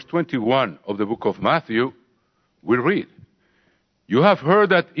 5, verse 21 of the book of Matthew, we read, you have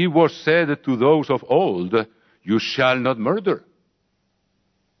heard that it was said to those of old, you shall not murder.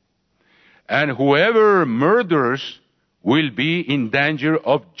 And whoever murders will be in danger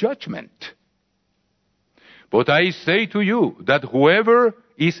of judgment. But I say to you that whoever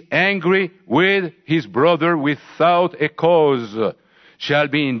is angry with his brother without a cause shall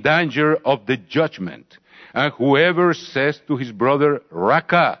be in danger of the judgment. And whoever says to his brother,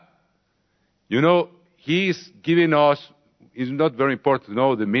 Raka, he's giving us, it's not very important to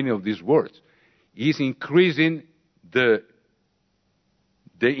know the meaning of these words. He's increasing the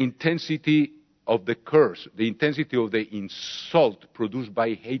intensity of the curse, the intensity of the insult produced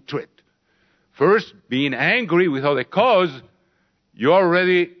by hatred. First, being angry without a cause, you're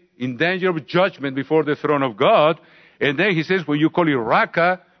already in danger of judgment before the throne of God. And then he says, when you call it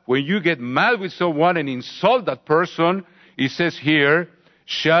Raka, when you get mad with someone and insult that person, he says here,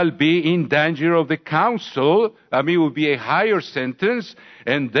 shall be in danger of the council. I mean, it will be a higher sentence.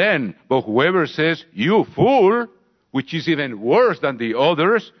 And then, but whoever says, you fool, which is even worse than the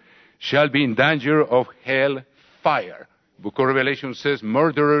others, shall be in danger of hell fire. Book of Revelation says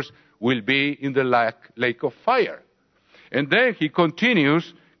murderers will be in the lake of fire. And then he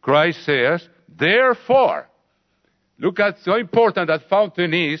continues, Christ says, therefore, look at how important that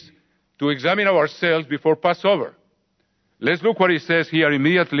fountain is to examine ourselves before Passover. Let's look what he says here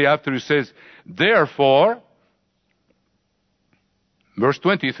immediately after he says, therefore, verse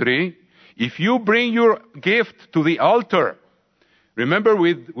 23, if you bring your gift to the altar, remember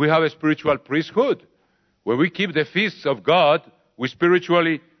we have a spiritual priesthood. When we keep the feasts of God, we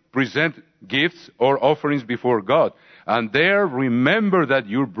spiritually present gifts or offerings before God. And there remember that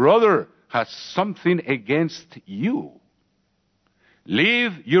your brother has something against you.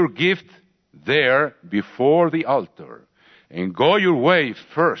 Leave your gift there before the altar and go your way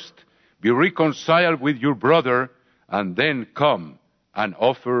first. Be reconciled with your brother and then come and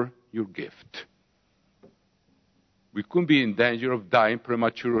offer your gift. We could be in danger of dying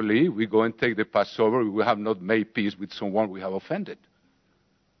prematurely. We go and take the Passover. We have not made peace with someone we have offended.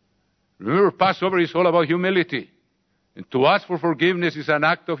 Remember, Passover is all about humility. And to ask for forgiveness is an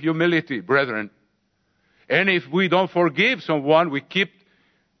act of humility, brethren. And if we don't forgive someone, we keep...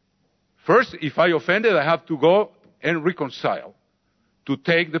 First, if I offended, I have to go and reconcile. To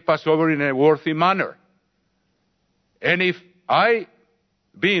take the Passover in a worthy manner. And if I,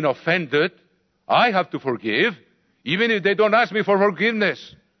 being offended, I have to forgive, even if they don't ask me for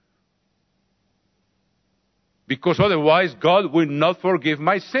forgiveness. Because otherwise, God will not forgive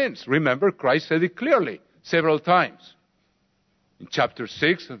my sins. Remember, Christ said it clearly several times. In chapter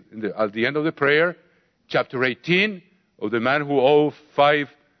 6, at the end of the prayer, chapter 18, of the man who owed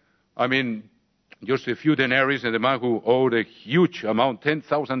just a few denarii, and the man who owed a huge amount,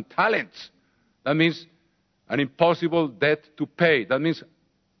 10,000 talents. That means an impossible debt to pay. That means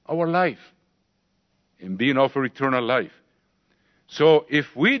our life and being offered eternal life. So if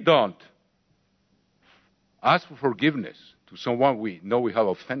we don't ask for forgiveness to someone we know we have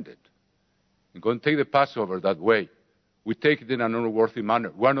offended, and go and take the Passover that way, we take it in an unworthy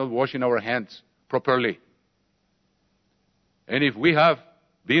manner. We are not washing our hands properly. And if we have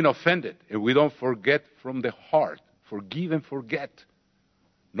been offended and we don't forget from the heart, forgive and forget,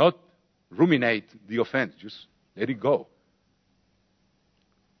 not ruminate the offense, just let it go.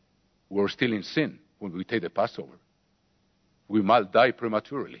 We're still in sin when we take the Passover. We might die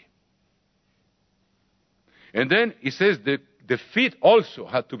prematurely. And then he says the feet also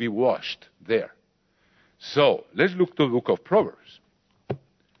had to be washed there. So let's look to the book of Proverbs.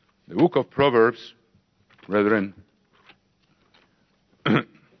 The book of Proverbs, brethren,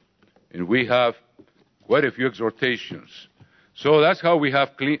 and we have quite a few exhortations. So that's how we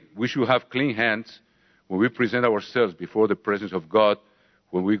should have clean hands when we present ourselves before the presence of God,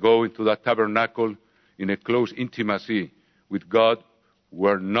 when we go into that tabernacle in a close intimacy with God.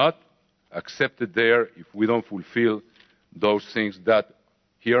 We're not accepted there if we don't fulfill those things that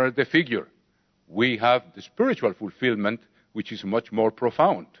here are the figure. We have the spiritual fulfillment, which is much more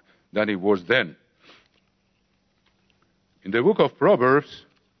profound than it was then. In the book of Proverbs,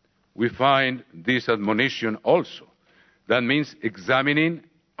 we find this admonition also. That means examining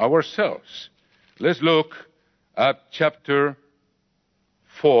ourselves. Let's look at chapter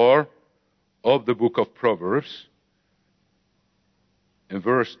 4 of the book of Proverbs, in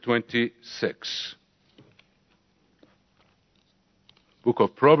verse 26. Book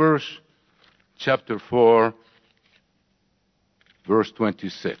of Proverbs, chapter 4, verse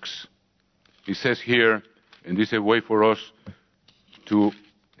 26. He says here, and this is a way for us to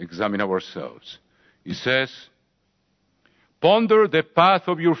examine ourselves. He says, ponder the path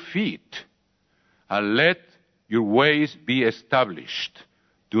of your feet, and let your ways be established.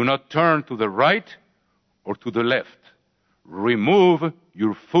 Do not turn to the right or to the left. Remove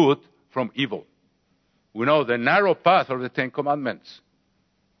your foot from evil. We know the narrow path are the Ten Commandments.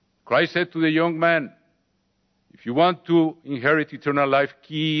 Christ said to the young man, if you want to inherit eternal life,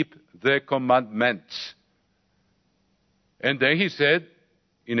 keep the commandments. And then he said,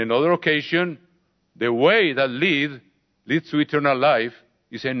 in another occasion, the way that leads to eternal life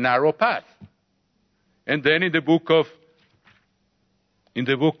is a narrow path. And then in the book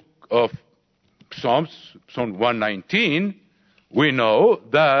of Psalms, Psalm 119, we know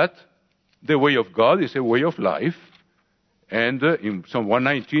that the way of God is a way of life. And in Psalm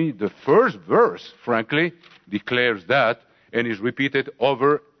 119, the first verse, frankly, declares that, and is repeated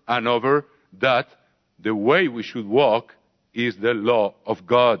over and over, that the way we should walk is the law of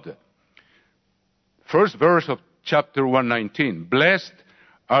God. First verse of chapter 119, blessed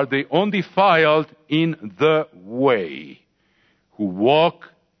are the undefiled in the way, who walk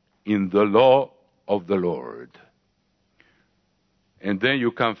in the law of the Lord. And then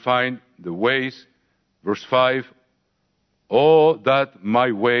you can find the ways, verse 5, oh, that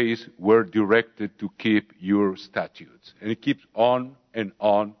my ways were directed to keep your statutes. And it keeps on and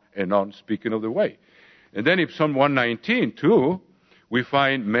on and on, speaking of the way. And then in Psalm 119, too, we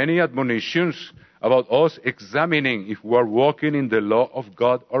find many admonitions about us examining if we are walking in the law of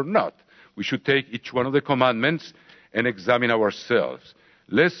God or not. We should take each one of the commandments and examine ourselves.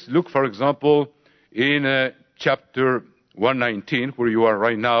 Let's look, for example, in chapter 119, where you are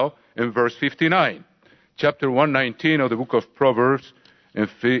right now, in verse 59. Chapter 119 of the book of Proverbs, and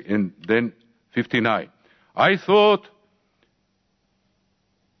then 59. I thought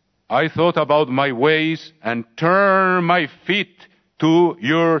about my ways and turned my feet to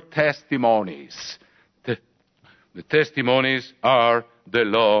your testimonies. The testimonies are the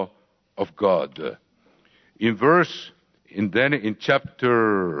law of God. In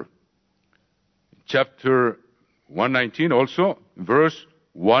chapter 119 also, verse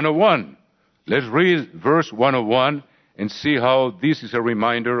 101. Let's read verse 101 and see how this is a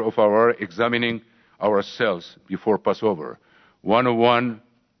reminder of our examining ourselves before Passover. 101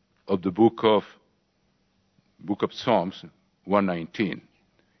 of the book of Psalms, 119.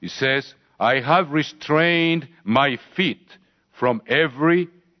 It says, I have restrained my feet from every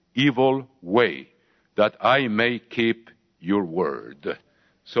evil way, that I may keep your word.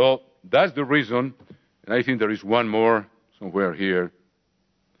 So that's the reason, and I think there is one more somewhere here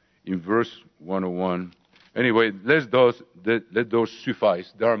in verse 101. Anyway, let those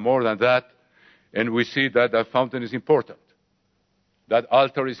suffice. There are more than that, and we see that that fountain is important. That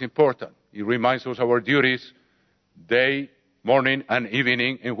altar is important. It reminds us of our duties day, morning, and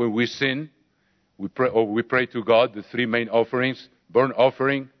evening, and when we sin, we pray to God the three main offerings: burnt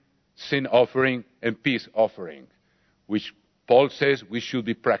offering, sin offering, and peace offering, which Paul says we should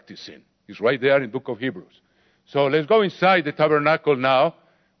be practicing. It's right there in the book of Hebrews. So let's go inside the tabernacle now.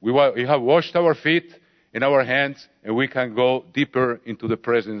 We have washed our feet and our hands, and we can go deeper into the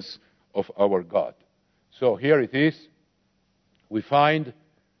presence of our God. So here it is. We find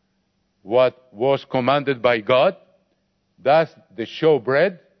what was commanded by God. That's the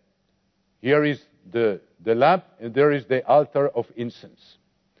showbread. Here is the lamp, and there is the altar of incense.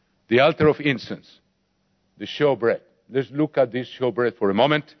 The altar of incense, the showbread. Let's look at this showbread for a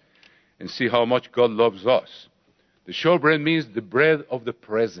moment and see how much God loves us. The showbread means the bread of the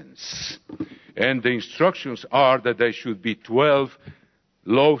presence. And the instructions are that there should be 12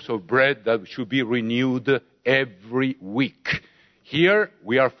 loaves of bread that should be renewed every week. Here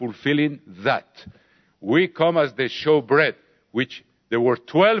we are fulfilling that. We come as the showbread, which there were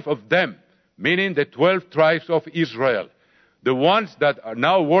 12 of them, meaning the 12 tribes of Israel. The ones that are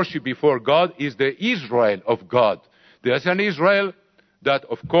now worship before God is the Israel of God. There's an Israel that,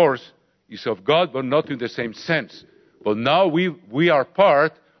 of course, is of God, but not in the same sense. But now we are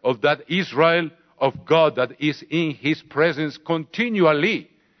part of that Israel of God that is in His presence continually.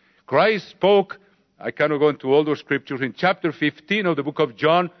 Christ spoke, I cannot go into all those scriptures, in chapter 15 of the book of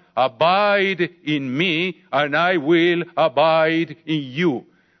John, abide in me and I will abide in you.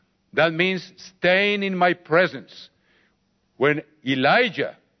 That means staying in my presence. When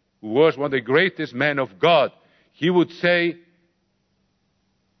Elijah, who was one of the greatest men of God, he would say,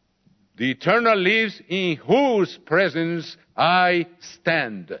 the Eternal lives in whose presence I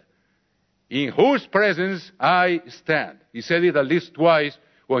stand. In whose presence I stand. He said it at least twice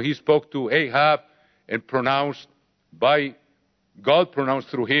when he spoke to Ahab and God pronounced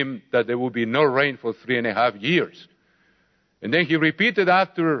through him that there would be no rain for 3.5 years. And then he repeated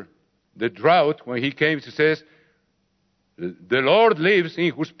after the drought, when he came, he says, the Lord lives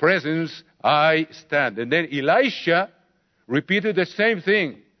in whose presence I stand. And then Elisha repeated the same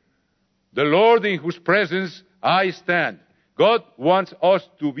thing. The Lord in whose presence I stand. God wants us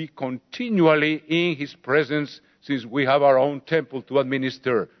to be continually in His presence since we have our own temple to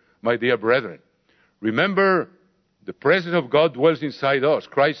administer, my dear brethren. Remember, the presence of God dwells inside us.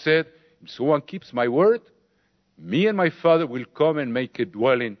 Christ said, if someone keeps my word, me and my Father will come and make a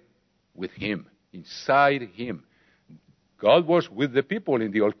dwelling with Him, inside Him. God was with the people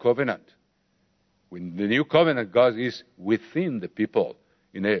in the Old Covenant. In the New Covenant, God is within the people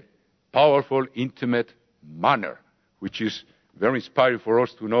in a powerful, intimate manner, which is very inspiring for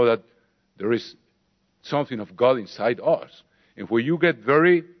us to know that there is something of God inside us. And when you get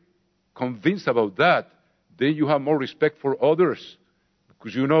very convinced about that, then you have more respect for others,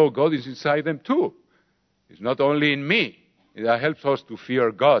 because you know God is inside them too. It's not only in me. That helps us to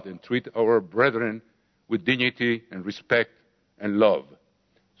fear God and treat our brethren with dignity and respect and love.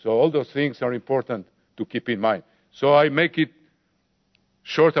 So all those things are important to keep in mind. So I make it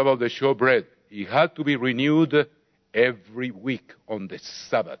short about the showbread. It had to be renewed every week on the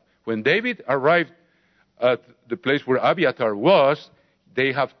Sabbath. When David arrived at the place where Abiathar was,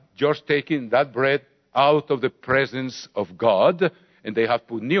 they have just taken that bread out of the presence of God, and they have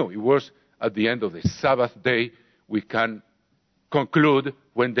put new. It was at the end of the Sabbath day. We can conclude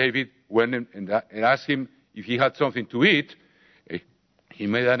when David went and asked him if he had something to eat, he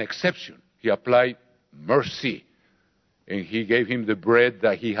made an exception. He applied mercy. And he gave him the bread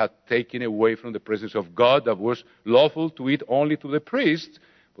that he had taken away from the presence of God that was lawful to eat only to the priest.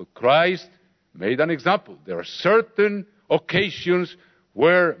 But Christ made an example. There are certain occasions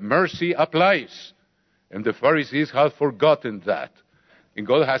where mercy applies. And the Pharisees have forgotten that. And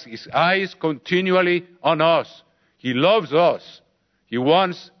God has His eyes continually on us. He loves us. He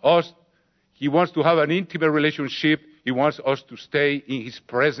wants to have an intimate relationship. He wants us to stay in His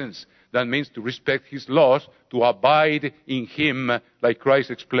presence. That means to respect His laws, to abide in Him, like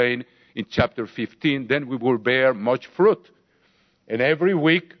Christ explained in chapter 15. Then we will bear much fruit. And every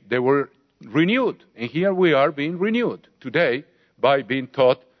week they were renewed. And here we are being renewed today by being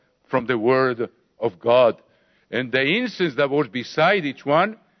taught from the Word of God. And the incense that was beside each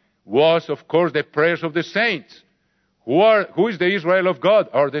one was, of course, the prayers of the saints. Who is the Israel of God?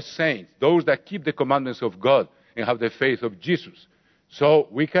 Are the saints, those that keep the commandments of God and have the faith of Jesus. So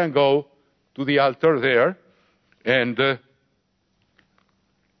we can go to the altar there, and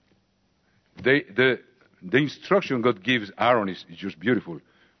the instruction God gives Aaron is just beautiful.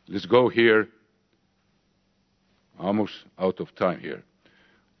 Let's go here. Almost out of time here.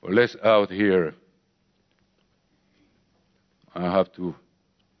 Well, let's out here. I have to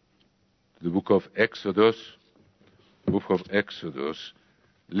the book of Exodus. Book of Exodus.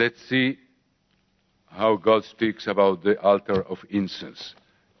 Let's see how God speaks about the altar of incense.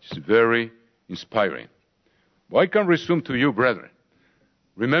 It's very inspiring. Well, I can resume to you, brethren.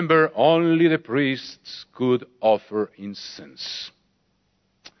 Remember, only the priests could offer incense.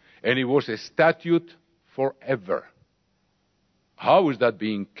 And it was a statute forever. How is that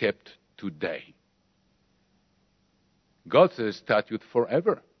being kept today? God says statute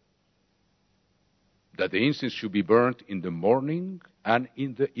forever. That the incense should be burnt in the morning and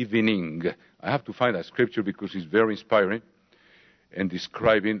in the evening. I have to find that scripture because it's very inspiring and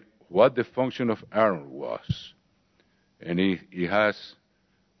describing what the function of Aaron was. And he has,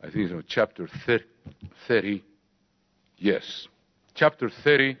 I think it's on chapter 30. Yes, chapter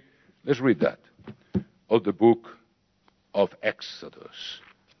 30, Let's read that. Of the book of Exodus,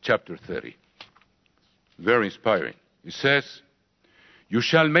 chapter 30. Very inspiring. It says, "You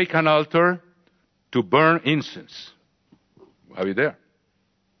shall make an altar to burn incense." We have it there.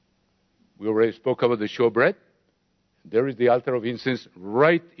 We already spoke about the showbread. There is the altar of incense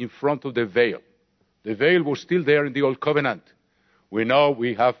right in front of the veil. The veil was still there in the Old Covenant. We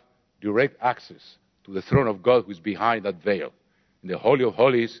have direct access to the throne of God who is behind that veil. In the Holy of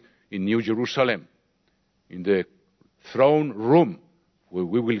Holies in New Jerusalem, in the throne room where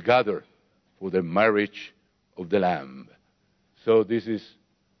we will gather for the marriage of the Lamb. So this is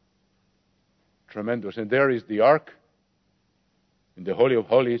tremendous. And there is the ark in the Holy of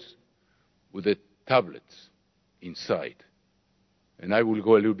Holies with the tablets inside. And I will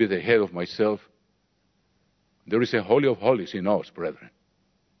go a little bit ahead of myself. There is a Holy of Holies in us, brethren.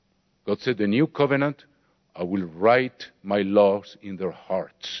 God said, the new covenant, I will write my laws in their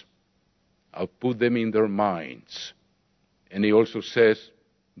hearts. I'll put them in their minds. And he also says,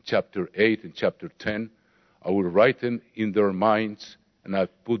 in chapter 8 and chapter 10, I will write them in their minds and I'll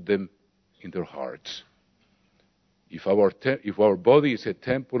put them in their hearts. If our body is a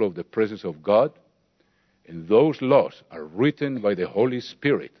temple of the presence of God, and those laws are written by the Holy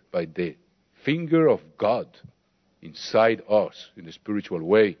Spirit, by the finger of God inside us in a spiritual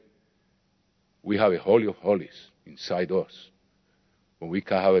way, we have a Holy of Holies inside us, when we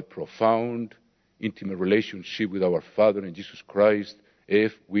can have a profound, intimate relationship with our Father in Jesus Christ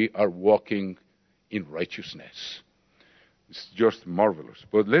if we are walking in righteousness. It's just marvelous.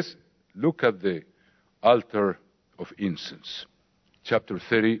 But let's look at the altar of incense. Chapter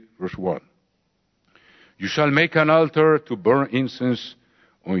 30, verse 1. You shall make an altar to burn incense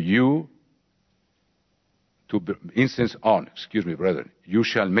on you, brethren. You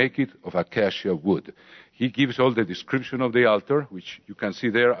shall make it of acacia wood. He gives all the description of the altar, which you can see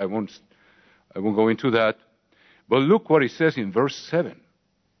there. I won't go into that. But look what it says in verse 7.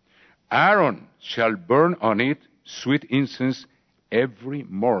 Aaron shall burn on it sweet incense every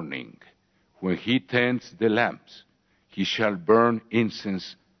morning. When he tends the lamps, he shall burn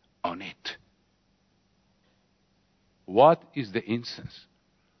incense on it. What is the incense?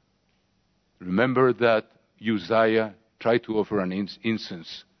 Remember that Uzziah tried to offer an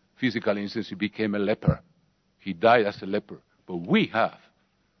incense, physical incense. He became a leper. He died as a leper. But we have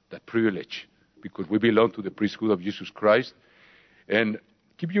that privilege because we belong to the priesthood of Jesus Christ. And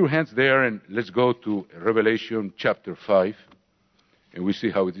keep your hands there and let's go to Revelation chapter 5 and we see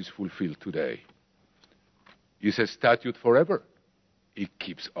how it is fulfilled today. It's a statute forever. It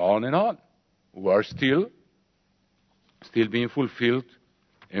keeps on and on. We are still being fulfilled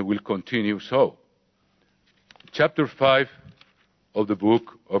and will continue so. Chapter 5 of the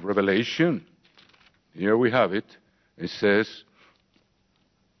book of Revelation. Here we have it. It says,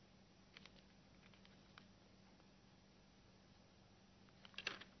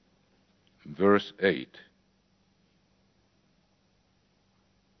 verse 8.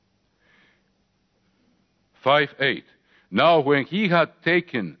 Now when he had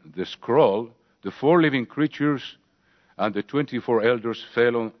taken the scroll, the 4 living creatures and the 24 elders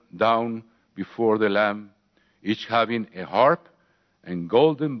fell down before the Lamb, each having a harp and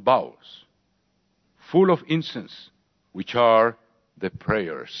golden bowls, full of incense, which are the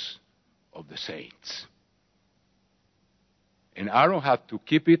prayers of the saints. And Aaron had to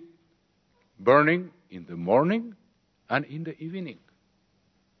keep it burning in the morning and in the evening.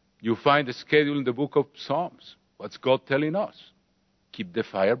 You find the schedule in the book of Psalms. What's God telling us? Keep the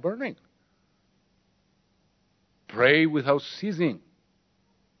fire burning. Pray without ceasing.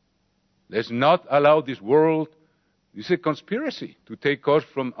 Let's not allow this world, this is a conspiracy, to take us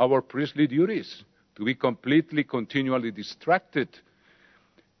from our priestly duties, to be completely, continually distracted.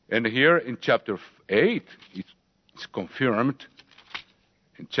 And here in chapter 8, it's confirmed.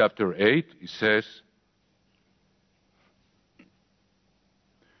 In chapter 8, it says,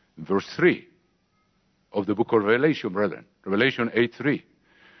 verse 3 of the book of Revelation, brethren. Revelation 8:3.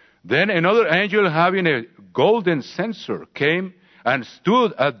 Then another angel having a golden censer came and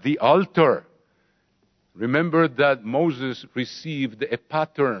stood at the altar. Remember that Moses received a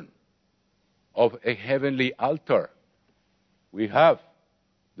pattern of a heavenly altar. We have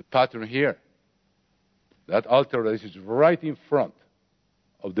the pattern here. That altar that is right in front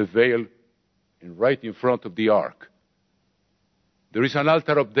of the veil and right in front of the ark. There is an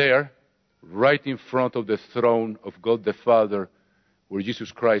altar up there, right in front of the throne of God the Father, where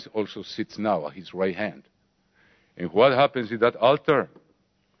Jesus Christ also sits now at his right hand. And what happens in that altar?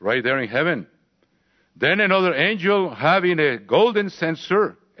 Right there in heaven. Then another angel having a golden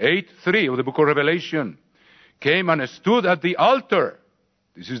censer, 8:3 of the book of Revelation, came and stood at the altar.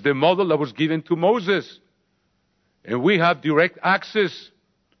 This is the model that was given to Moses. And we have direct access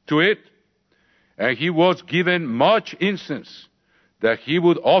to it. And he was given much incense, that he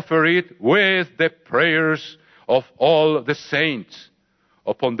would offer it with the prayers of all the saints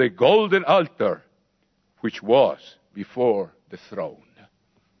upon the golden altar which was before the throne.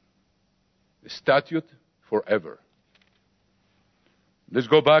 The statute forever. Let's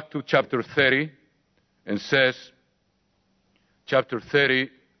go back to chapter 30 and says, chapter 30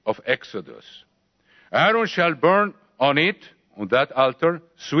 of Exodus. Aaron shall burn on it, on that altar,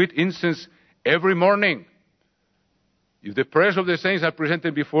 sweet incense every morning. If the prayers of the saints are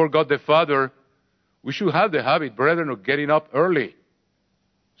presented before God the Father, we should have the habit, brethren, of getting up early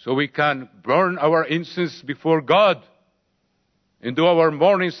so we can burn our incense before God and do our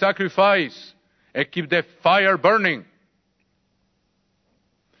morning sacrifice and keep the fire burning.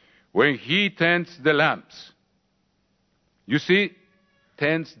 When he tends the lamps, you see,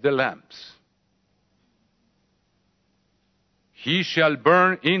 tends the lamps, he shall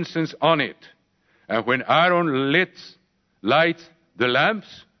burn incense on it. And when Aaron lights the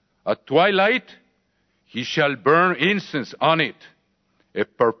lamps at twilight, he shall burn incense on it, a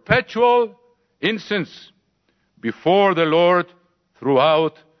perpetual incense before the Lord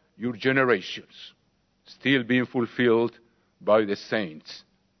throughout your generations, still being fulfilled by the saints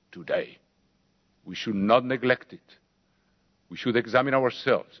today. We should not neglect it. We should examine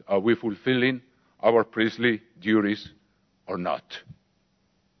ourselves. Are we fulfilling our priestly duties or not?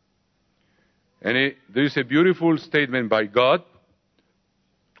 And there is a beautiful statement by God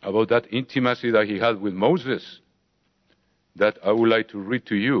about that intimacy that he had with Moses that I would like to read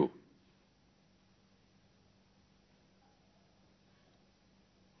to you.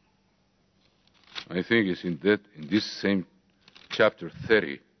 I think it's in this same chapter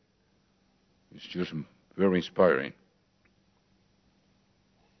 30. It's just very inspiring.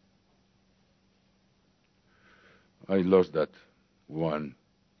 I lost that one.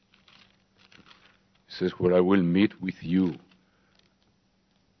 It says, where I will meet with you.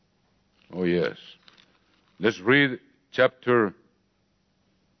 Oh, yes. Let's read chapter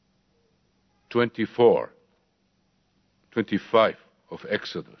 25 of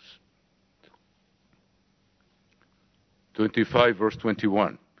Exodus. 25, verse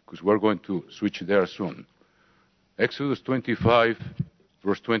 21, because we're going to switch there soon. Exodus 25,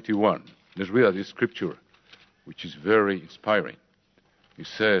 verse 21. Let's read this scripture, which is very inspiring. It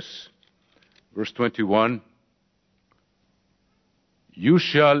says, verse 21, you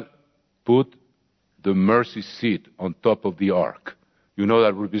shall put the mercy seat on top of the ark. You know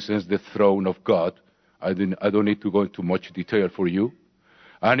that represents the throne of God. I don't need to go into much detail for you.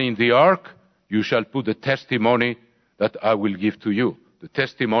 And in the ark, you shall put the testimony that I will give to you. The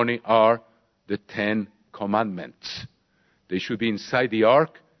testimony are the 10 commandments. They should be inside the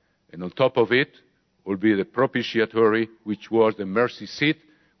ark, and on top of it will be the propitiatory, which was the mercy seat,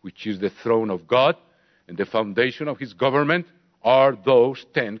 which is the throne of God, and the foundation of his government are those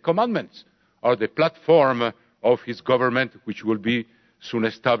 10 commandments, are the platform of his government, which will be soon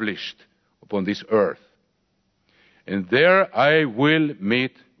established upon this earth. And there I will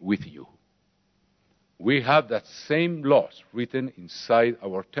meet with you. We have that same laws written inside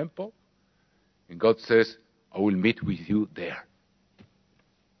our temple, and God says, I will meet with you there.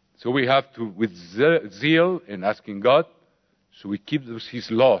 So we have to, with zeal and asking God, so we keep his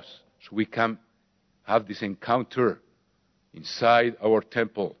laws, so we can have this encounter inside our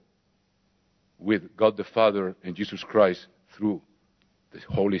temple with God the Father and Jesus Christ through the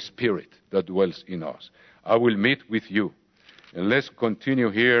Holy Spirit that dwells in us. I will meet with you. And let's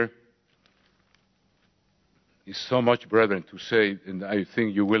continue here. There's so much, brethren, to say, and I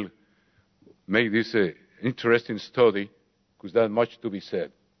think you will make this an interesting study, because there's much to be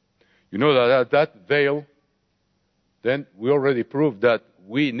said. You know that veil, then we already proved that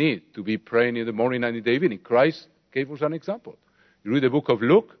we need to be praying in the morning and in the evening. Christ gave us an example. You read the book of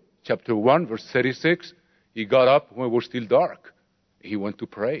Luke, chapter 1, verse 36. He got up when it was still dark. He went to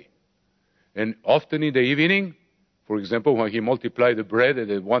pray. And often in the evening, for example, when he multiplied the bread and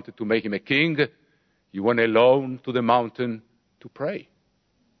they wanted to make him a king, he went alone to the mountain to pray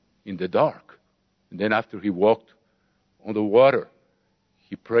in the dark. And then after he walked on the water,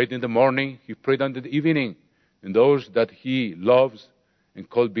 he prayed in the morning, he prayed in the evening. And those that he loves and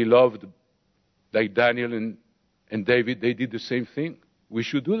called beloved, like Daniel and David, they did the same thing. We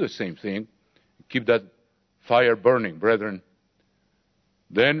should do the same thing. Keep that fire burning, brethren.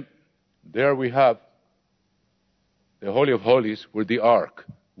 Then there we have the Holy of Holies, where the ark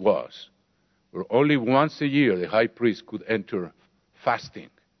was, where only once a year the high priest could enter fasting.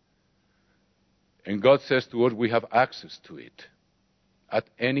 And God says to us, we have access to it. at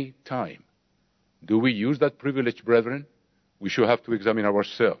any time. Do we use that privilege, brethren? We should have to examine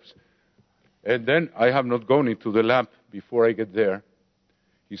ourselves. And then I have not gone into the lamp before I get there.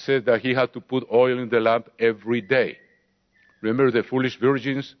 He said that he had to put oil in the lamp every day. Remember the foolish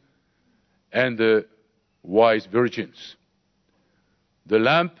virgins and the wise virgins. The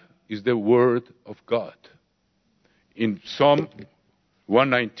lamp is the Word of God. In Psalm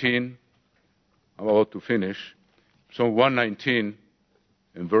 119, I'm about to finish, Psalm 119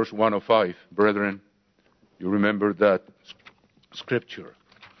 and verse 105, brethren, you remember that scripture.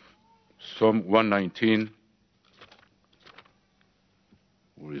 Psalm 119,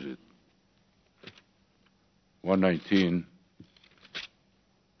 where is it? 119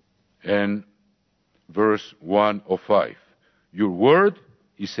 and verse 105. Your word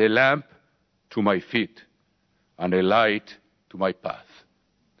is a lamp to my feet and a light to my path.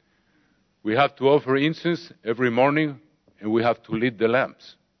 We have to offer incense every morning and we have to lit the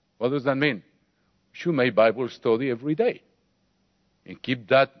lamps. What does that mean? We should make Bible study every day and keep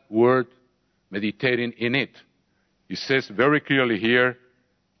that word, meditating in it. It says very clearly here,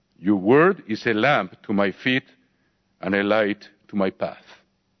 your word is a lamp to my feet and a light to my path.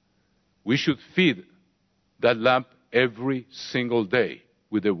 We should feed that lamp every single day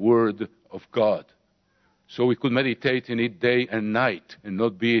with the Word of God, so we could meditate in it day and night and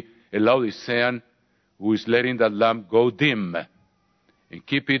not be a Laodicean who is letting that lamp go dim, and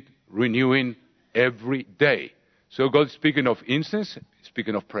keep it renewing every day. So God is speaking of incense,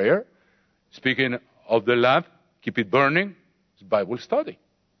 speaking of prayer, speaking of the lamp, keep it burning. It's Bible study,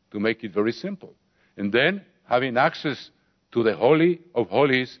 to make it very simple. And then having access to the Holy of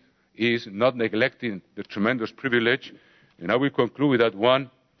Holies is not neglecting the tremendous privilege. And I will conclude with that one.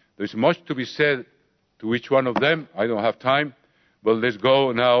 There's much to be said to each one of them. I don't have time. But let's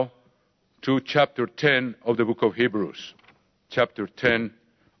go now to chapter 10 of the book of Hebrews. Chapter 10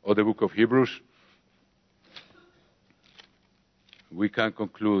 of the book of Hebrews. We can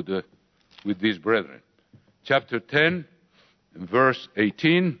conclude with this, brethren. Chapter 10, verse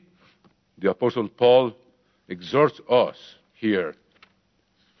 18, the Apostle Paul exhorts us here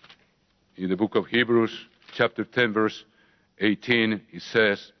in the book of Hebrews, chapter 10, verse 18, it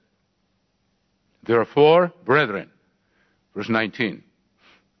says, therefore, brethren, verse 19,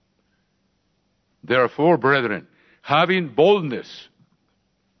 therefore, brethren, having boldness.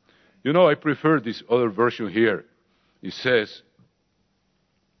 You know, I prefer this other version here. It says,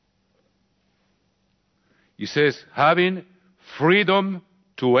 having freedom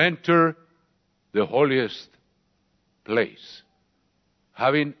to enter the holiest place.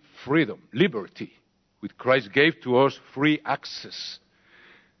 Having freedom, liberty, which Christ gave to us, free access.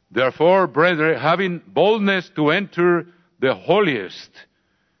 Therefore, brethren, having boldness to enter the holiest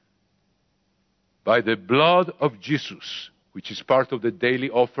by the blood of Jesus, which is part of the daily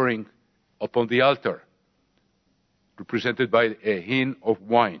offering upon the altar, represented by a hin of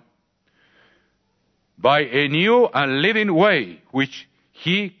wine, by a new and living way which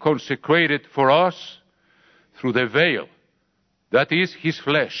he consecrated for us through the veil, that is his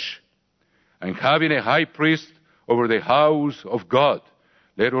flesh, and having a high priest over the house of God,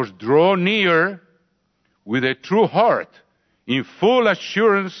 let us draw near with a true heart, in full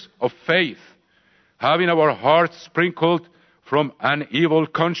assurance of faith, having our hearts sprinkled from an evil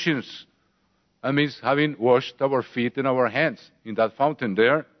conscience. That means having washed our feet and our hands in that fountain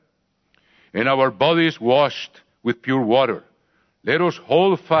there, and our bodies washed with pure water. Let us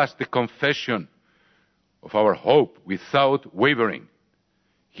hold fast the confession of our hope without wavering.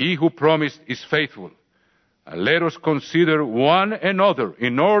 He who promised is faithful. And let us consider one another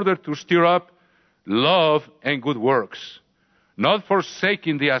in order to stir up love and good works, not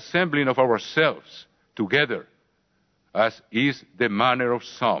forsaking the assembling of ourselves together, as is the manner of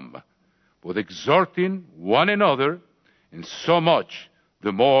some, but exhorting one another, and so much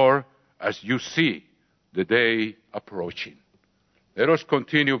the more as you see the day approaching. Let us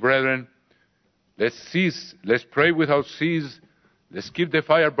continue, brethren. Let's pray without cease. Let's keep the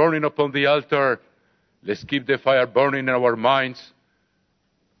fire burning upon the altar. Let's keep the fire burning in our minds,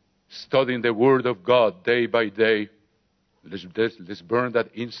 studying the Word of God day by day. Let's burn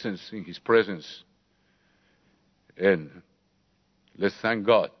that incense in His presence. And let's thank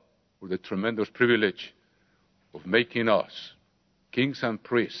God for the tremendous privilege of making us kings and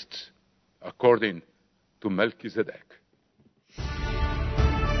priests according to Melchizedek.